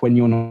block when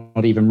you're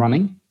not even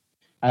running.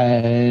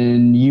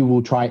 And you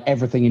will try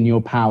everything in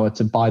your power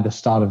to buy the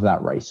start of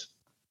that race.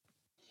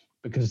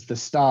 Because the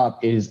start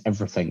is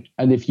everything.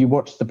 And if you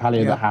watch the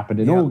palio that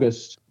happened in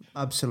August.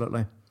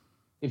 Absolutely.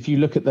 If you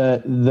look at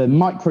the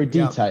micro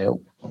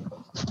detail,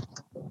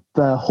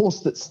 the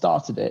horse that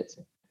started it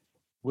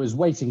was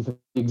waiting for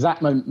the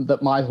exact moment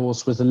that my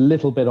horse was a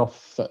little bit off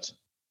foot.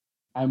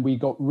 And we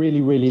got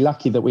really, really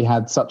lucky that we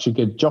had such a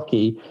good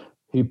jockey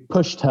who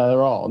pushed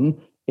her on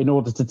in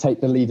order to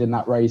take the lead in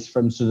that race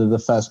from sort of the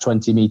first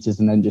 20 meters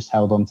and then just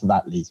held on to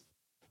that lead.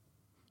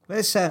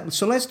 Let's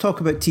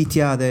talk about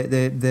TTR,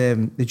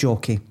 the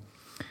jockey,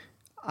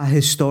 a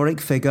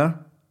historic figure,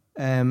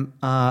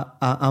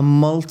 a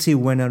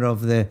multi-winner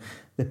of the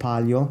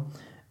palio.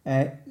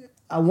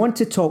 I want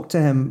to talk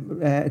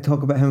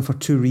about him for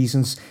two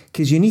reasons,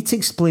 because you need to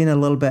explain a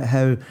little bit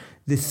how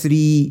the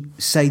three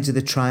sides of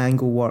the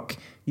triangle work.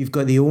 You've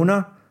got the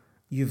owner,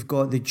 you've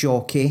got the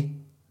jockey,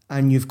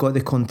 and you've got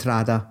the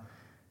contrada.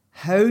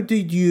 How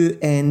did you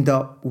end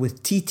up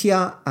with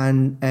Titia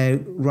and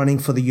running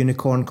for the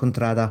Unicorn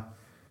Contrada?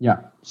 Yeah.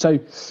 So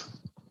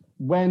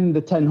when the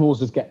 10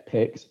 horses get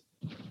picked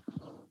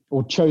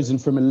or chosen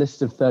from a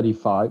list of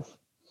 35,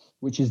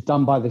 which is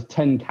done by the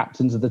 10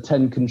 captains of the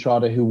 10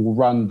 Contrada who will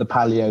run the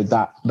palio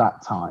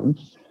that time,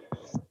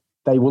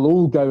 they will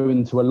all go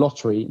into a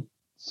lottery.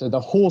 So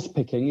the horse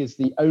picking is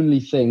the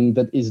only thing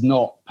that is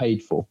not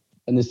paid for.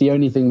 And it's the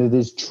only thing that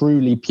is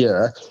truly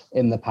pure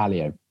in the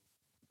palio.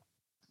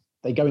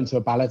 They go into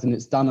a ballot and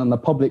it's done on the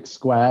public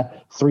square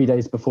 3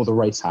 days before the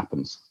race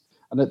happens.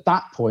 And at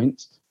that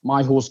point,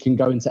 my horse can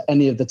go into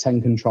any of the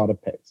 10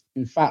 Contrada picks.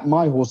 In fact,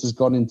 my horse has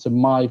gone into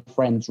my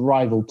friend's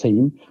rival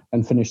team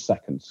and finished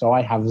second. So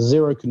I have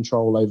zero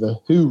control over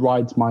who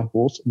rides my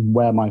horse and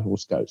where my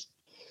horse goes.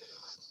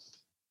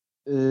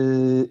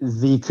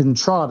 The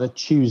Contrada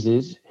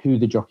chooses who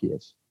the jockey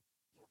is.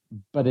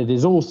 But it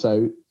is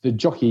also the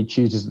jockey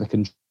chooses the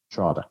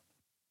Contrada.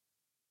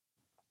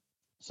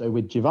 So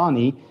with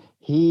Giovanni,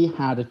 he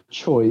had a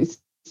choice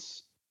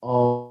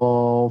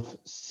of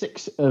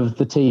 6 of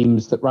the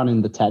teams that run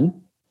in the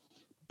 10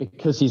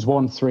 because he's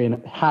won 3 in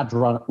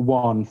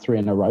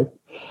a row.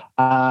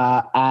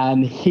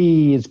 And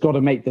he has got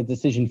to make the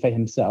decision for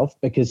himself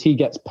because he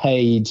gets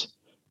paid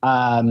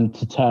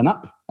to turn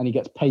up and he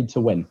gets paid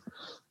to win.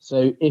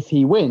 So if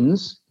he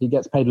wins, he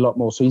gets paid a lot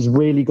more. So he's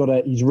really got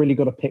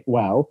to pick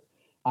well.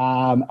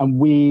 And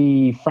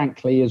we,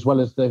 frankly, as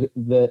well as the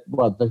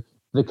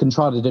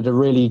Contrada did a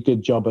really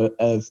good job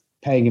of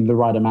paying him the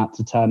right amount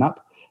to turn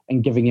up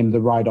and giving him the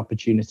right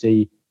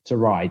opportunity to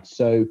ride.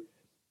 So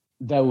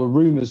there were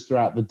rumours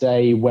throughout the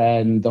day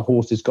when the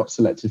horses got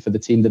selected for the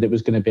team that it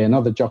was going to be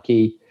another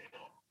jockey.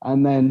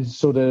 And then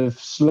sort of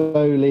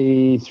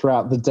slowly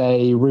throughout the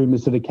day,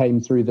 rumours sort of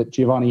came through that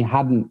Giovanni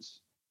hadn't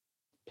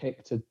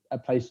picked a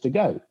place to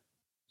go.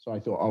 So I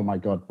thought, oh my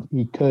God,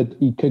 he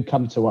could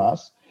come to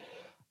us.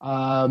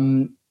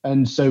 And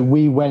so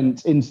we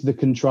went into the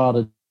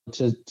Contrada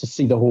to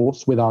see the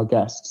horse with our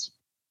guests.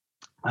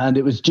 And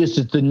it was just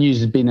as the news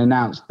had been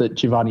announced that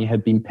Giovanni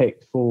had been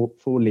picked for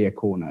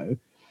Liacorno.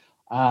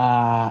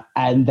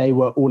 And they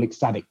were all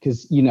ecstatic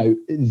because,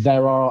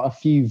 there are a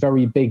few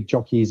very big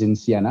jockeys in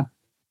Siena.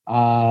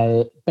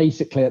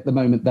 Basically, at the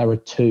moment, there are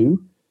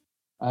two,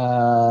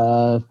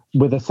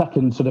 with a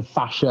second sort of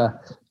fascia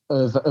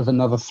of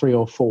another three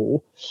or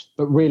four.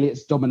 But really,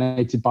 it's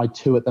dominated by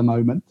two at the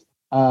moment.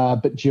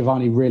 But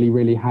Giovanni really,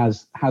 really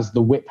has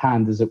the whip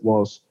hand, as it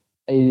was,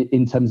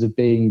 in terms of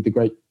being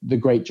the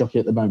great jockey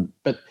at the moment.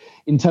 But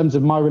in terms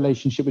of my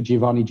relationship with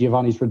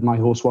Giovanni's ridden my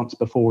horse once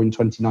before in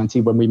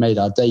 2019 when we made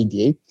our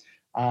debut,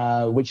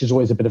 which is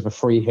always a bit of a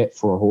free hit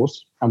for a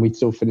horse, and we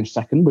still finished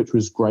second, which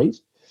was great.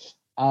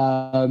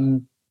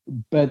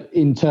 But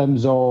in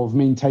terms of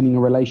maintaining a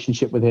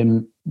relationship with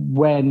him,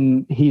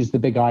 when he's the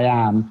big I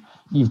am,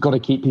 you've got to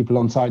keep people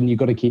on side and you've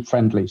got to keep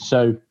friendly.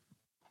 So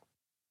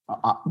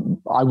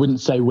I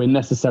wouldn't say we're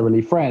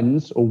necessarily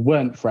friends or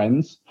weren't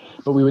friends,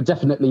 but we were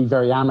definitely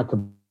very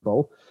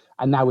amicable.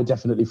 And now we're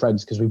definitely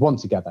friends because we won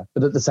together.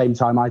 But at the same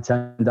time, I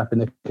turned up in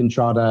the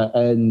Contrada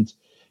and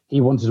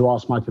he wanted to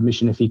ask my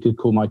permission if he could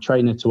call my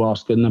trainer to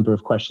ask a number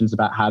of questions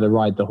about how to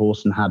ride the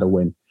horse and how to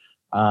win,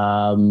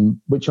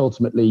 which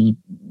ultimately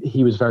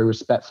he was very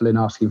respectful in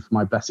asking for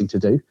my blessing to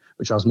do,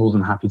 which I was more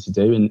than happy to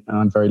do. And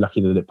I'm very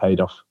lucky that it paid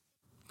off.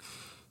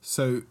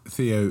 So,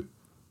 Theo,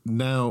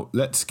 now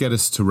let's get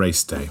us to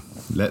race day.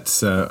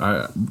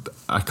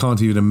 I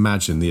can't even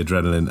imagine the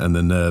adrenaline and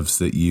the nerves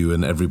that you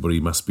and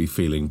everybody must be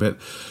feeling, but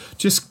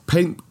just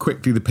paint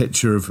quickly the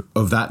picture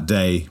of that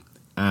day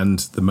and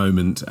the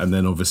moment, and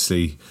then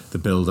obviously the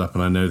build up.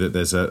 And I know that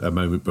there's a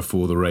moment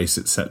before the race,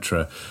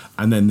 etc.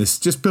 And then this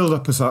just build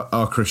up as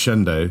our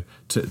crescendo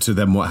to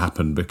then what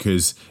happened,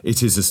 because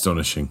it is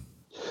astonishing.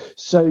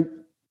 So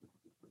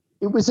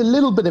it was a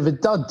little bit of a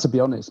dud, to be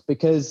honest,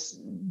 because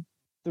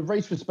the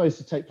race was supposed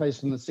to take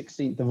place on the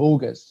 16th of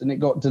August and it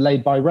got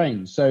delayed by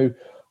rain. So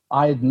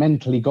I had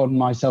mentally gotten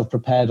myself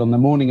prepared on the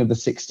morning of the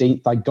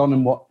 16th. I'd gone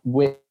and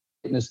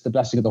witnessed the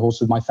blessing of the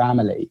horse with my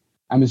family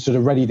and was sort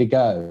of ready to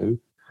go.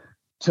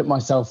 Took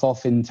myself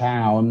off in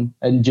town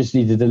and just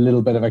needed a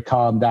little bit of a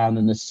calm down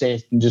and a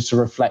sit and just a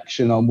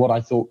reflection on what I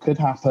thought could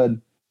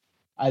happen.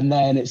 And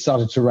then it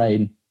started to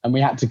rain and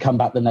we had to come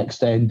back the next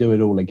day and do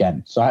it all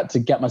again. So I had to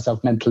get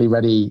myself mentally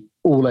ready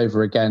all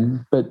over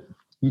again. But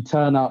you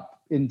turn up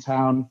in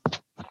town,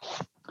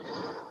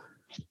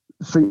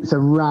 streets are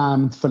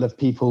rammed full of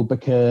people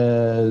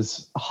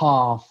because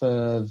half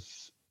of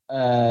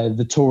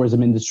the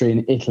tourism industry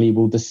in Italy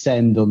will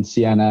descend on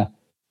Siena.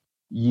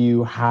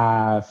 You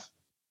have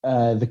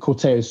the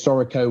Corteo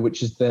Storico,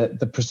 which is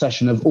the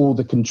procession of all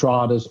the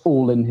Contradas,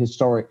 all in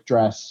historic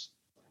dress,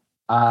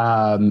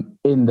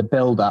 in the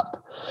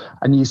build-up.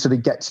 And you sort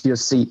of get to your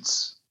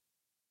seats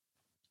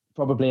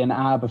probably an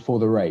hour before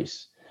the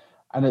race.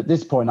 And at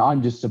this point,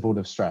 I'm just a ball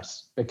of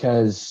stress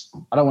because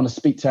I don't want to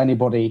speak to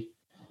anybody.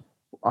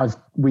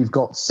 We've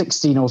got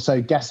 16 or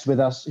so guests with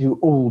us who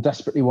all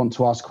desperately want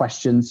to ask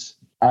questions.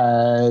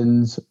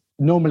 And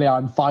normally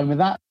I'm fine with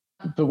that.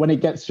 But when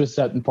it gets to a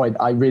certain point,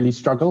 I really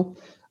struggle.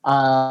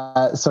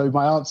 So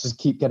my answers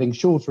keep getting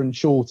shorter and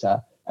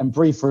shorter and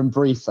briefer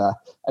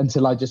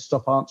until I just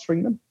stop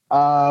answering them.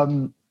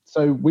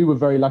 So we were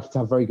very lucky to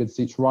have very good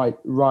seats right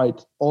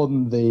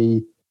on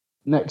the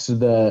next to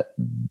the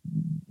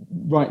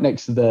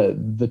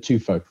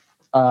Tufo,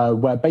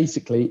 where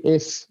basically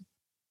if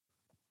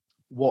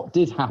what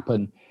did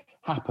happen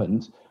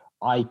happened,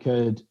 I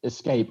could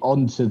escape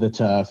onto the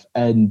turf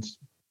and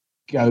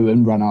go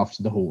and run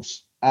after the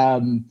horse.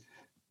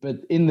 But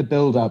in the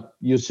build-up,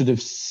 you're sort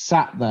of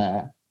sat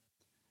there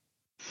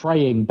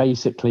praying,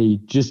 basically,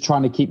 just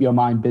trying to keep your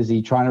mind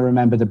busy, trying to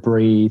remember to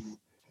breathe,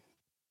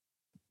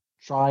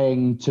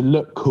 trying to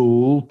look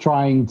cool,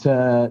 trying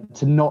to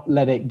not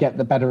let it get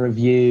the better of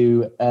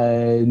you,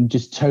 and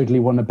just totally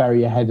want to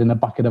bury your head in a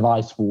bucket of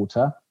ice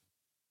water.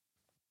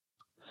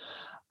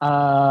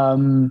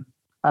 And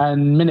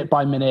minute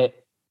by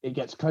minute, it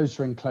gets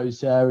closer and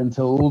closer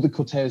until all the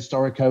Corteo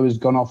Storico has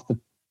gone off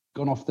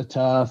the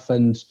turf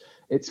and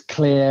it's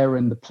clear,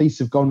 and the police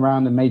have gone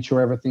round and made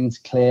sure everything's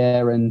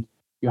clear, and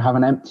you have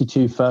an empty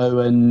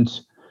Tufo,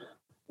 and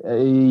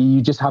you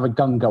just have a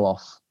gun go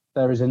off.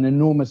 There is an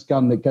enormous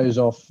gun that goes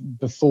off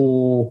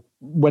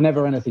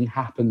whenever anything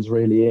happens,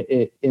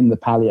 really, in the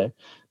Palio,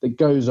 that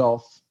goes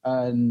off,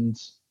 and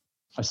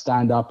I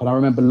stand up, and I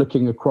remember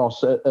looking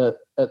across at the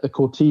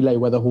Cortile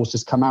where the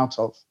horses come out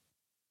of.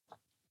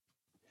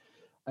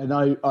 And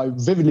I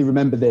vividly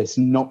remember this,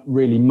 not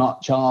really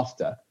much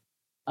after.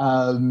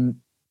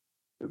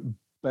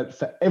 But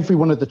for every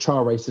one of the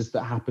trial races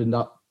that happened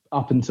up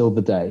until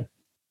the day,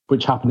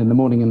 which happened in the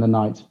morning and the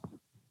night,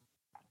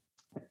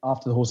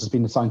 after the horse has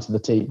been assigned to the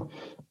team,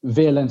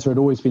 Via Lenta had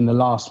always been the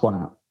last one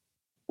out,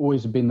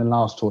 always been the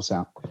last horse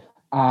out.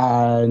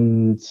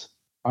 And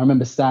I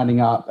remember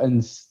standing up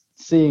and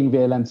seeing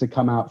Via Lenta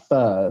come out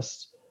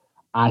first.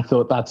 I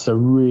thought that's a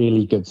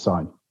really good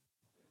sign.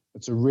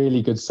 It's a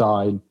really good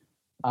sign.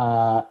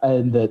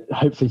 And that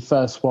hopefully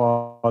first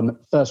one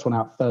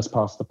out, first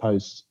past the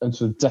post, and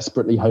sort of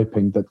desperately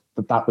hoping that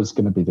was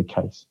going to be the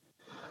case.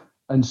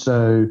 And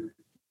so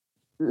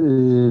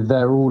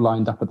they're all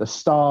lined up at the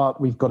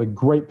start. We've got a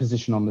great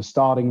position on the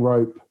starting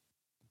rope.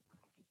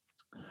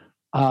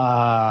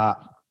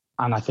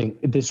 And I think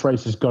this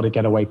race has got to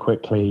get away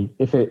quickly.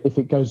 If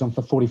it goes on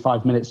for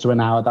 45 minutes to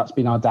an hour, that's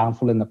been our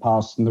downfall in the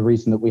past and the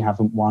reason that we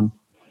haven't won.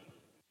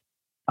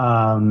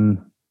 And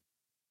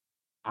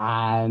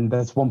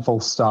there's one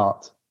false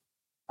start.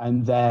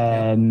 And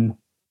then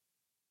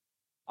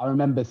I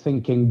remember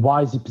thinking,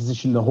 why is he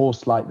positioned the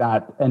horse like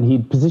that? And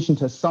he'd positioned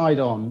her side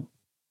on.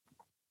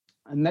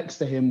 And next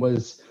to him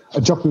was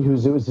a jockey it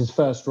was his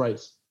first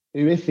race,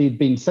 who, if he'd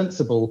been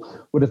sensible,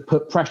 would have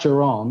put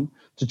pressure on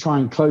to try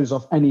and close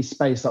off any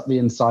space up the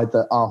inside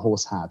that our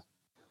horse had.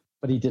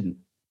 But he didn't.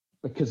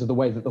 Because of the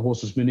way that the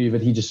horse was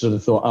maneuvered, he just sort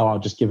of thought, I'll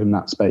just give him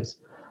that space.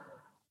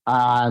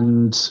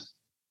 And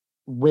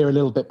we're a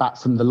little bit back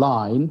from the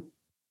line.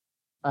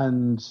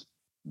 And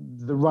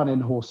the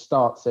running horse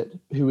starts it,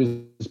 who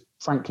is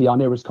frankly our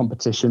nearest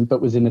competition,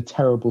 but was in a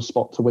terrible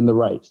spot to win the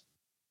race.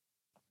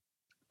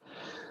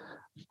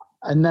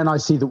 And then I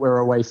see that we're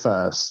away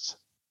first.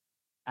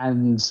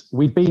 And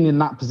we've been in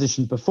that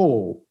position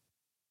before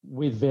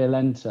with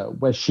Violenta,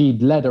 where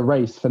she'd led a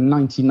race for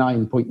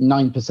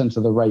 99.9%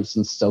 of the race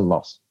and still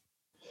lost,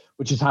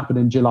 which has happened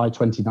in July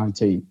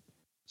 2019.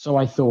 So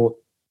I thought,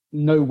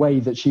 no way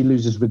that she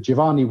loses with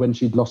Giovanni when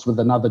she'd lost with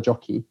another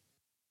jockey.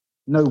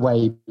 No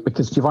way,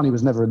 because Giovanni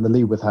was never in the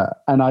lead with her.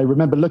 And I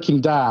remember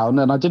looking down,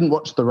 and I didn't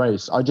watch the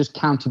race. I just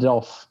counted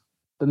off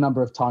the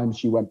number of times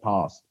she went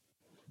past.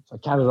 So I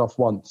counted off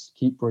once,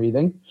 keep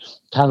breathing.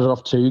 Counted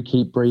off two,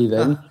 keep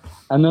breathing.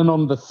 And then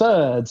on the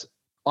third,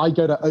 I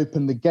go to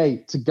open the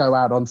gate to go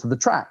out onto the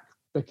track,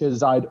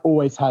 because I'd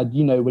always had,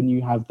 when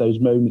you have those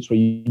moments where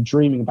you're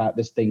dreaming about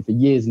this thing for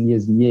years and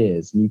years and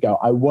years, and you go,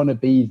 I want to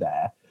be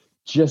there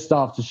just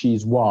after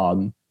she's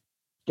won,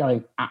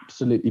 going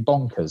absolutely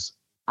bonkers.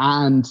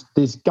 And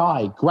this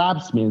guy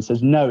grabs me and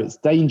says, no, it's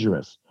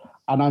dangerous.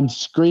 And I'm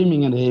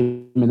screaming at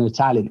him in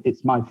Italian,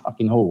 it's my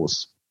fucking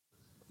horse.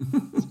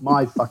 It's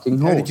my fucking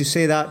horse. How did you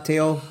say that,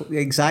 Teo?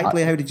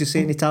 Exactly, how did you say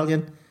it in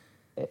Italian?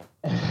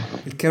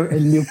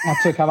 Il mio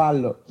cazzo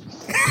cavallo.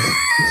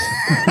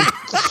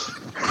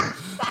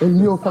 Il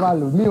mio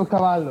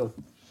cavallo.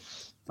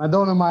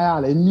 Madonna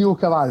maiale, il mio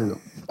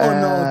cavallo. Oh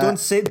no,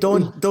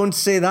 don't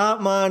say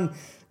that, man.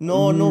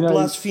 No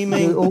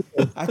blasphemy.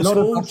 I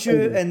told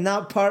you, in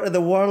that part of the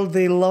world,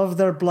 they love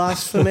their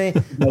blasphemy.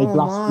 They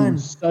blaspheme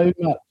so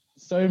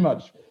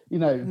much.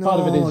 Part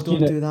of it is, don't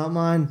do that,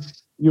 man.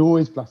 You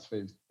always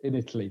blaspheme in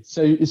Italy.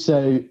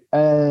 So,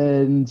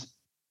 and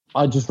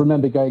I just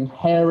remember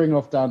herring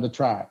off down the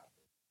track.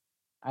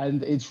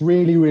 And it's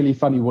really, really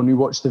funny when we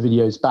watch the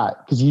videos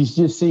back, because you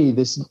just see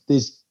this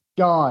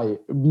guy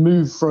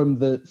move from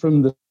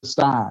the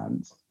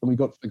stand, and we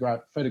got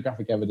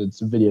photographic evidence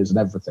and videos and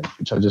everything,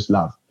 which I just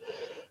love.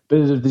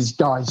 But these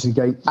guys who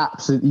go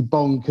absolutely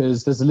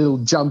bonkers. There's a little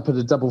jump and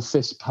a double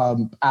fist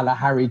pump a la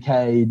Harry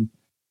Kane,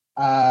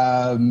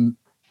 and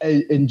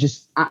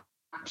just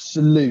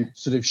absolute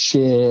sort of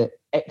sheer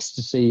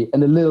ecstasy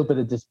and a little bit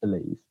of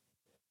disbelief.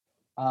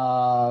 But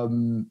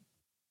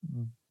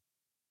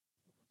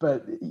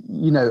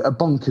a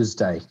bonkers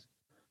day,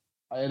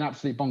 an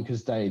absolute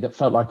bonkers day that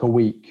felt like a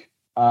week,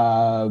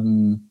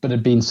 but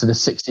had been sort of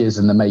 6 years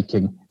in the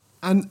making.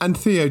 And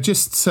Theo,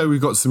 just so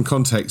we've got some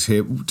context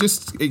here,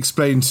 just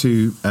explain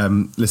to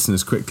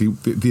listeners quickly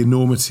the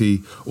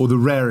enormity or the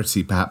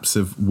rarity, perhaps,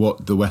 of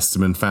what the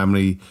Westerman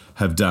family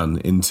have done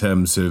in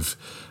terms of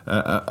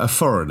a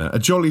foreigner, a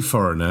jolly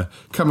foreigner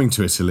coming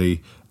to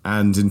Italy,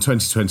 and in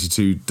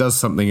 2022 does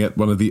something at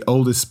one of the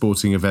oldest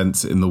sporting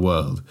events in the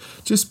world.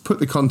 Just put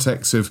the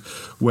context of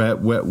where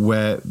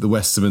the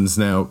Westermans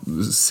now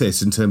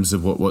sit in terms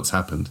of what's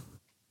happened.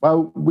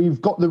 Well, we've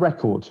got the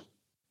record,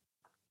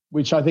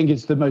 which I think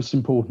is the most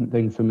important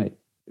thing for me,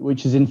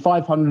 which is in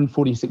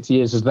 546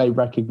 years as they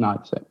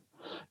recognise it.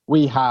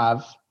 We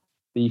have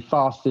the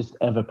fastest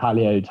ever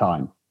paleo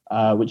time,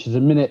 which is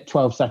 1 minute,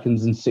 12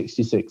 seconds and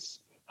 66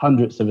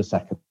 hundredths of a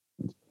second,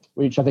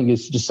 which I think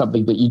is just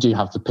something that you do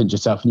have to pinch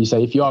yourself and you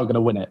say, if you are going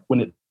to win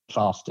it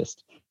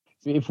fastest.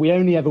 If we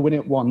only ever win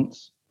it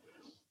once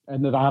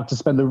and that I have to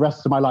spend the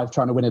rest of my life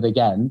trying to win it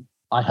again,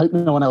 I hope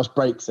no one else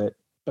breaks it.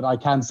 But I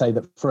can say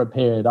that for a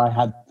period, I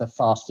had the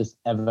fastest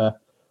ever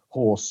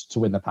horse to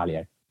win the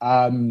palio.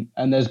 And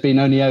there's been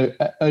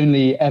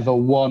only ever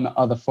one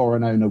other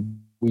foreign owner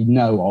we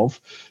know of,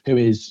 who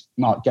is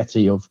Mark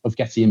Getty of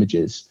Getty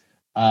Images,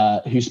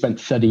 who spent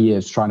 30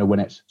 years trying to win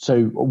it.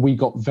 So we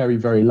got very,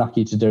 very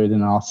lucky to do it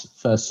in our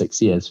first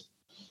 6 years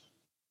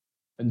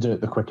and do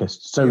it the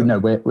quickest. So no,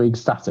 we're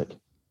ecstatic.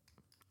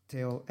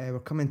 Theo, we're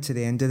coming to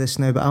the end of this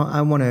now, but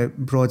I want to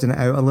broaden it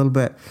out a little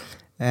bit.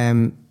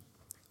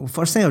 Well,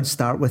 first thing I would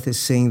start with is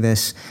saying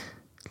this.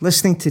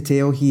 Listening to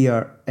Theo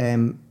here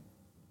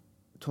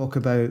talk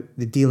about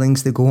the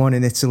dealings that go on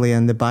in Italy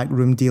and the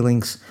backroom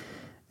dealings,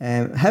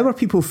 how are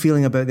people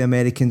feeling about the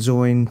Americans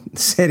owning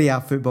Serie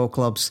A football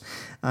clubs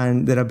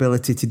and their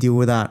ability to deal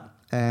with that?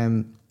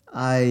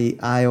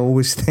 I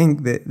always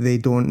think that they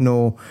don't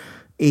know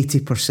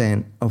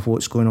 80% of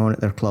what's going on at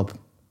their club.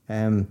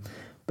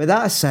 But But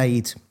that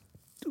aside,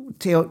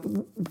 you're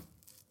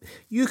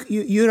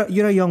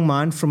a young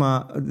man from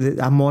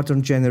a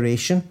modern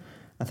generation.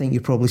 I think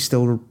you're probably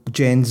still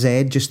Gen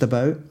Z, just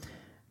about.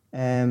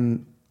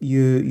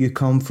 You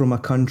come from a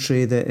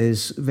country that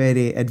is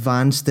very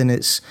advanced in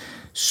its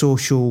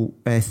social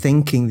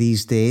thinking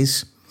these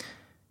days,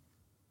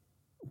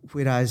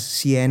 whereas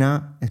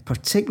Siena,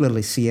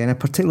 particularly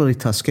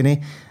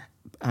Tuscany,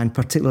 and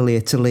particularly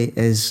Italy,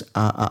 is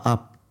a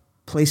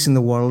place in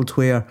the world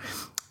where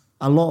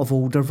a lot of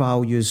older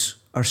values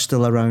are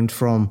still around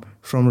from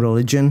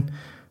religion,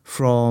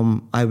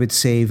 from, I would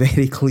say,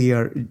 very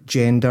clear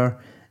gender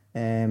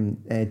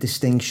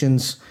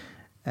distinctions.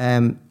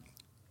 How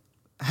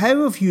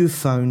have you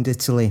found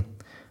Italy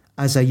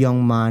as a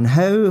young man?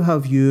 How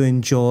have you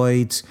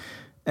enjoyed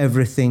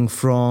everything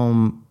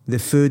from the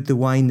food, the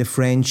wine, the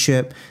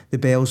friendship, the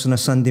bells on a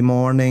Sunday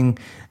morning,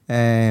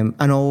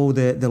 and all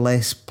the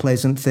less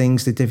pleasant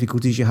things, the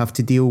difficulties you have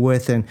to deal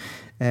with, and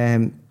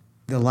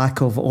the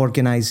lack of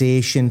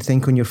organisation,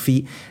 think on your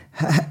feet?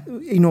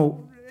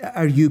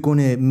 Are you going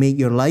to make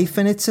your life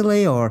in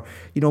Italy, or,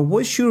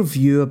 what's your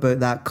view about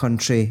that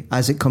country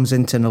as it comes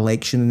into an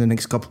election in the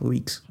next couple of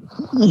weeks?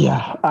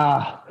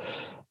 Yeah,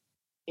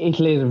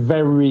 Italy is a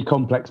very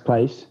complex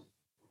place,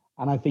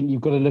 and I think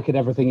you've got to look at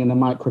everything in a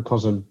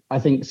microcosm. I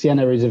think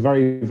Siena is a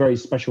very, very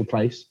special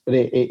place, but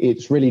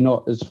it's really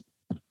not as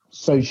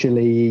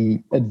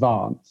socially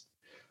advanced.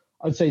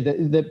 I'd say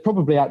that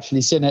probably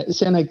actually Siena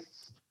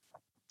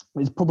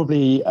is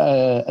probably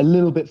a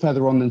little bit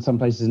further on than some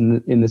places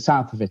in the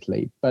south of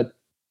Italy, but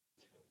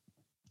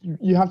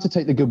you have to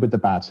take the good with the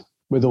bad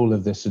with all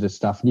of this sort of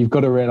stuff. And you've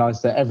got to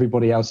realize that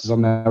everybody else is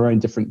on their own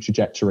different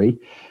trajectory,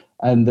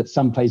 and that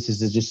some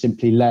places are just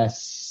simply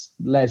less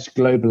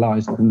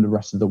globalized than the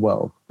rest of the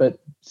world. But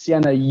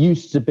Siena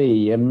used to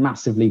be a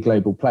massively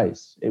global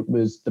place. It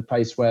was the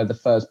place where the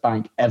first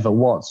bank ever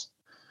was.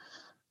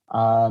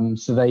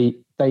 So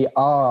they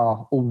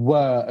are or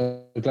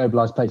were a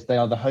globalized place. They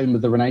are the home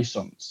of the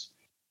Renaissance.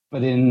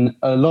 But in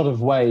a lot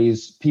of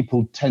ways,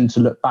 people tend to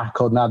look back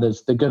on that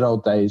as the good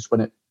old days when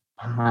it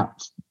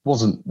perhaps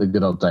wasn't the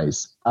good old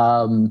days.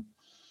 And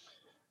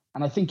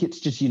I think it's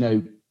just,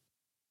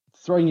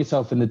 throwing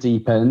yourself in the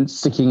deep end,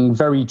 sticking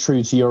very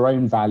true to your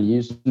own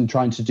values and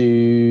trying to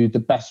do the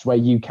best way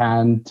you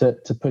can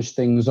to push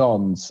things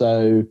on.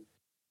 So,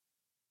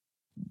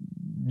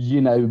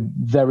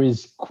 there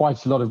is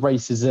quite a lot of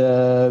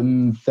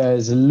racism.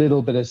 There's a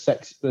little bit of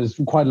there's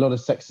quite a lot of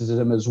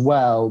sexism as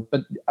well.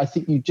 But I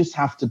think you just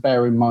have to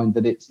bear in mind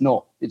that it's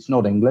not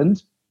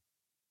England.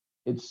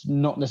 It's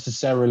not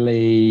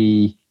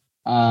necessarily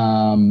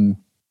the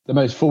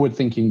most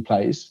forward-thinking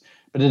place,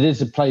 but it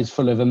is a place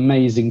full of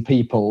amazing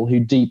people who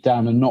deep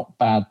down are not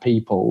bad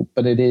people.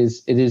 But it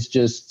is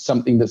just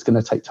something that's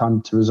going to take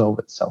time to resolve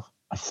itself,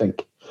 I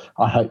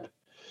hope.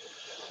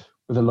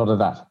 With a lot of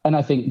that. And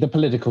I think the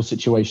political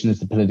situation is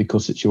the political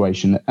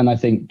situation. And I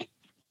think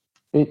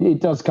it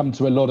does come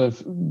to a lot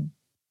of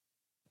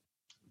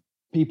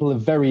people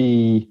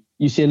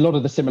you see a lot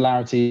of the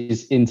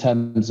similarities in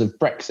terms of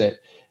Brexit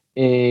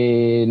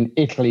in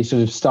Italy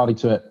sort of starting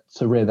to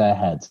rear their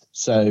head.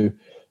 So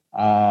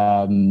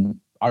I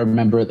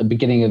remember at the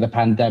beginning of the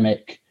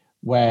pandemic,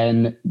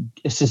 when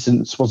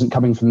assistance wasn't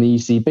coming from the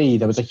ECB,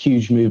 there was a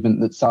huge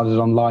movement that started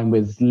online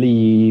with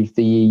leave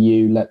the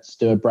EU, let's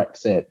do a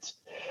Brexit.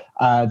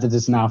 That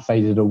has now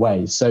faded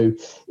away. So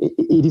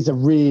it is a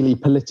really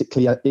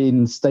politically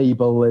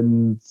unstable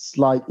and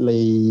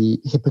slightly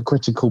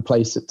hypocritical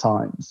place at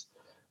times,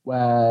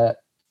 where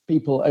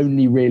people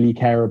only really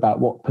care about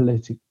what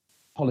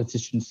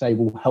politicians say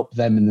will help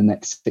them in the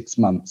next 6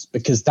 months,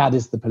 because that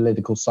is the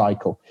political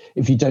cycle.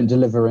 If you don't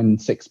deliver in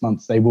 6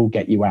 months, they will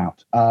get you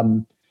out.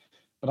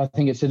 But I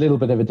think it's a little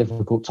bit of a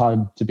difficult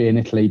time to be in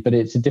Italy, but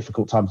it's a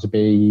difficult time to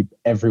be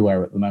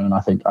everywhere at the moment. I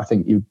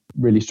think you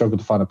really struggle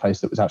to find a place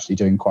that was actually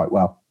doing quite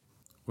well.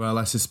 Well,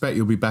 I suspect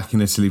you'll be back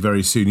in Italy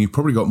very soon. You've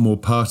probably got more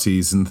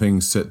parties and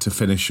things to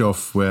finish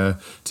off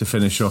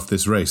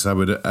this race,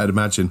 I'd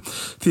imagine.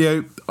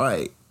 Theo,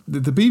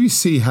 the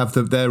BBC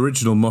have their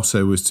original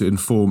motto was to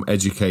inform,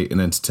 educate and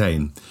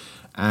entertain.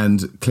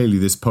 And clearly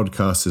this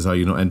podcast is Are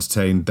You Not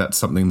Entertained? That's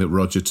something that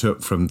Roger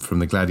took from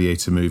the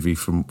Gladiator movie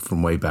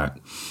from way back.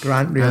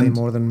 Grant really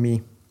more than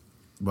me.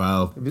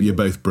 Well, you're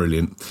both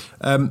brilliant.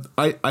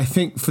 I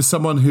think for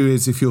someone who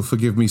is, if you'll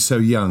forgive me, so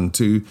young,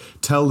 to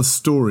tell the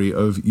story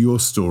of your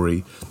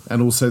story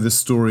and also the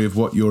story of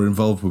what you're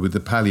involved with the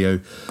Palio,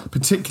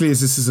 particularly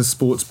as this is a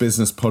sports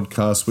business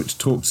podcast which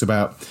talks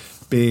about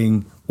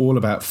being all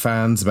about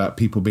fans, about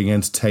people being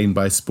entertained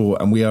by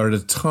sport. And we are at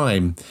a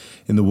time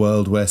in the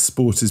world where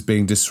sport is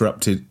being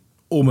disrupted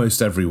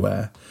almost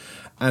everywhere.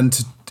 And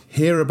to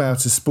hear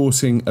about a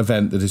sporting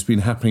event that has been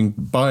happening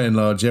by and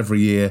large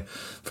every year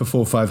for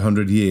 400 or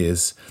 500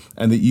 years,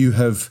 and that you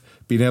have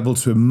been able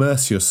to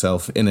immerse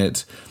yourself in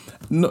it,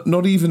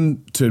 not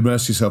even to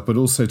immerse yourself, but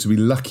also to be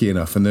lucky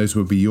enough, and those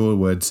would be your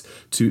words,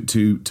 to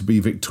be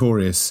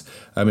victorious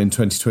in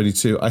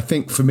 2022, I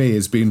think for me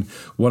has been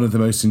one of the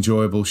most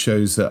enjoyable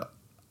shows that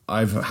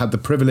I've had the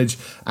privilege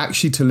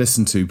actually to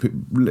listen to.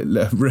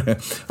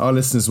 Our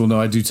listeners will know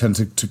I do tend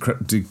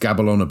to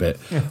gabble on a bit.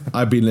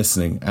 I've been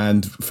listening,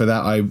 and for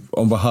that,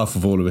 on behalf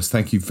of all of us,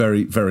 thank you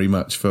very, very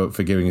much for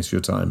giving us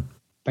your time.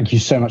 Thank you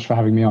so much for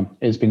having me on.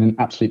 It's been an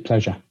absolute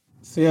pleasure.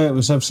 Theo, it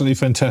was absolutely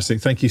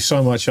fantastic. Thank you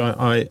so much.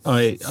 I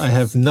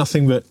have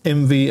nothing but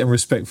envy and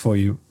respect for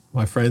you,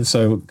 my friend.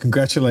 So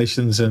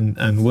congratulations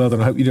and well done.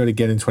 I hope you do it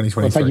again in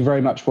 2023. Well, thank you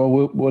very much. Well,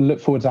 we'll look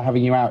forward to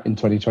having you out in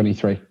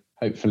 2023,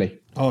 hopefully.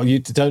 Oh, you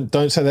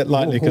don't say that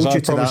lightly, because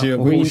I promise you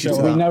we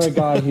know a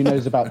guy who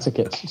knows about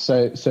tickets.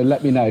 So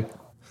let me know.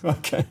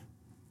 Okay.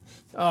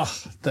 Oh,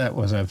 that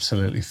was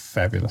absolutely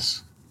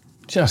fabulous.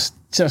 Just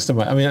amazing.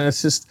 I mean,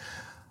 it's just.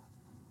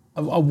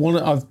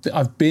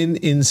 I've been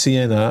in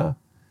Siena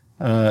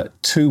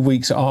 2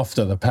 weeks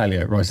after the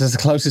Palio, right? That's the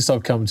closest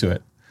I've come to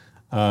it,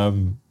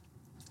 and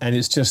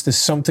it's just there's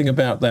something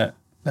about that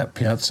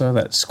piazza,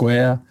 that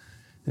square.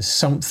 There's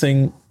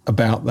something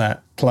about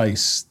that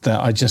place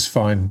that I just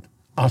find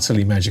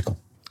utterly magical.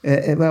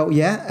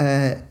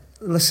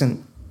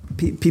 Listen,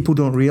 people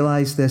don't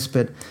realise this,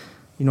 but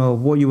you know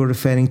what you were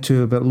referring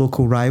to about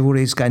local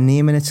rivalry. It's got a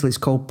name in Italy. It's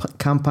called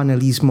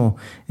Campanilismo.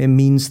 It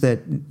means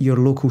that your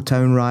local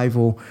town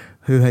rival,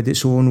 who had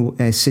its own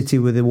city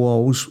with the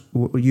walls,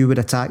 you would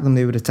attack them,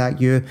 they would attack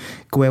you.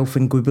 Guelph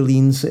and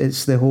Ghibellines.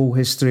 It's the whole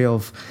history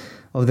of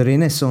the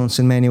Renaissance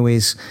in many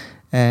ways.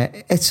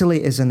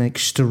 Italy is an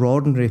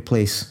extraordinary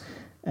place.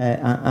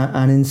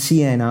 And in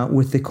Siena,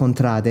 with the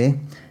Contrade,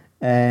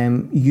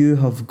 you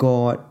have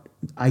got,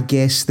 I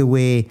guess, the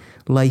way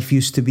life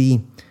used to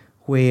be,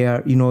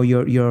 where, you know,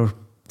 your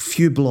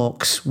few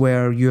blocks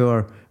were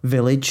your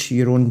village,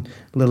 your own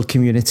little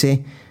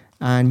community,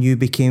 and you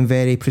became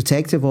very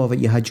protective of it.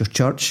 You had your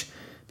church,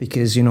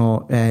 because, you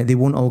know, they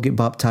won't all get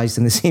baptised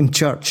in the same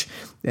church.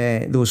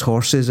 Those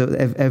horses,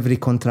 every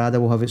Contrada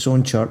will have its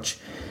own church.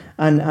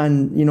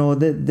 And you know,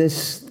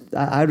 this,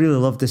 I really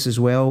love this as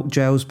well,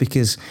 Giles,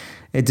 because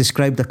it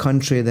described a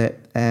country that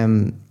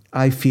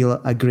I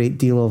feel a great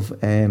deal of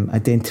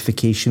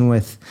identification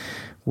with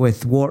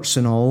warts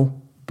and all,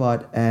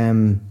 but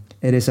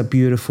it is a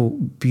beautiful,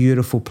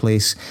 beautiful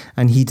place,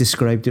 and he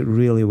described it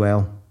really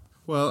well.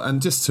 Well,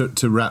 and just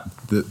to wrap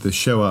the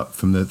show up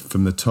from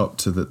the top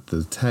to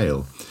the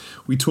tail,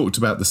 we talked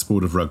about the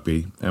sport of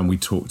rugby, and we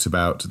talked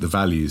about the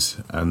values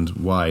and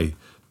why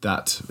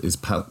that is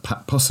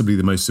possibly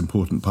the most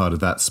important part of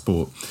that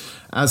sport.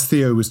 As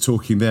Theo was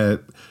talking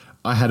there,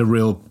 I had a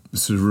real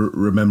sort of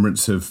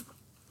remembrance of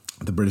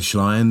the British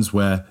Lions,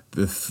 where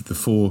the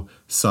four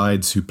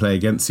sides who play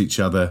against each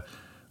other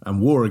and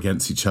war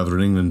against each other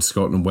in England,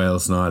 Scotland,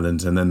 Wales and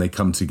Ireland, and then they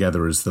come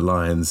together as the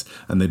Lions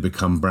and they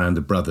become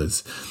branded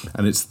brothers.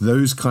 And it's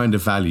those kind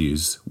of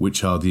values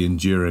which are the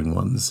enduring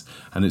ones.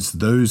 And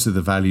those are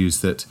the values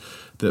that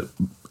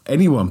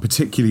anyone,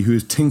 particularly who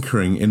is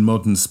tinkering in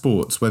modern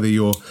sports, whether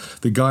you're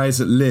the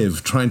guys at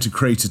Liv trying to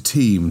create a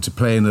team to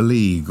play in a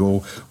league,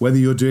 or whether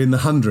you're doing the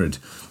 100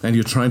 and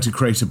you're trying to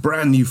create a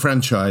brand new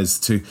franchise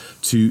to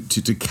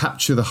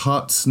capture the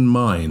hearts and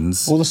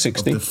minds or the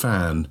 60 of the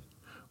fan.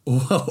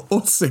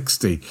 Or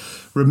 60.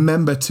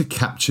 Remember to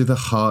capture the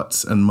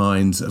hearts and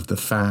minds of the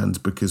fans,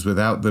 because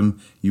without them,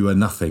 you are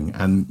nothing.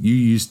 And you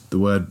used the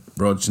word,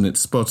 Rog, and it's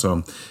spot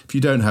on. If you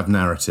don't have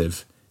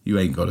narrative, you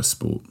ain't got a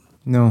sport.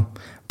 No,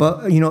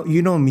 but you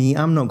know me.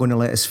 I'm not going to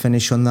let us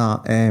finish on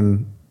that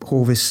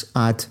Hovis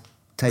ad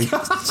type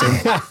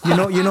thing. I'm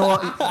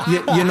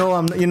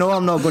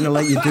not going to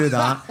let you do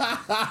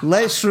that.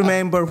 Let's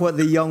remember what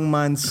the young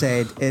man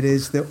said. It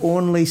is the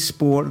only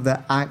sport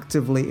that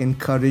actively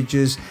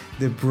encourages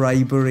the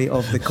bribery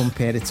of the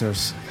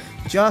competitors.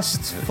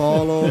 Just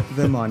follow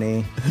the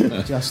money.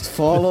 Just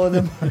follow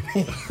the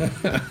money.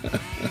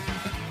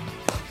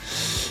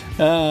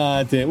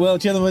 Dear. Well,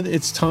 gentlemen,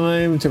 it's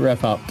time to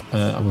wrap up.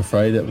 I'm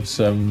afraid it was,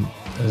 as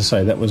I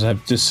say, that was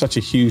just such a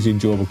hugely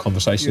enjoyable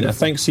conversation.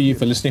 Thanks to you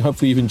for listening.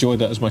 Hopefully you've enjoyed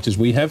that as much as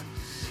we have.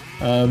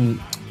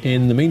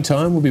 In the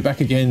meantime, we'll be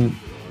back again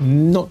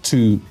not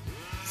too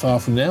far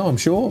from now, I'm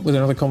sure, with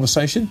another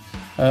conversation.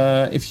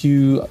 If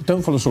you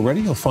don't follow us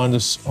already, you'll find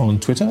us on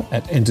Twitter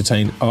at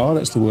EntertainR.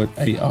 That's the word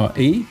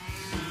A-R-E.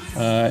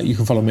 You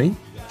can follow me,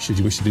 should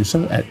you wish to do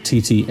so, at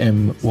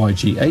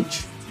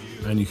TTMYGH.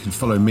 And you can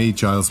follow me,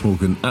 Giles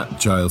Morgan, at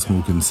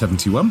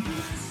GilesMorgan71.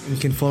 You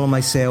can follow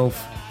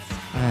myself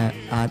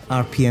at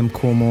RPM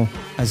Como,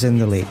 as in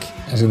the lake.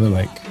 As in the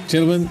lake.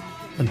 Gentlemen,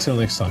 until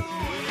next time.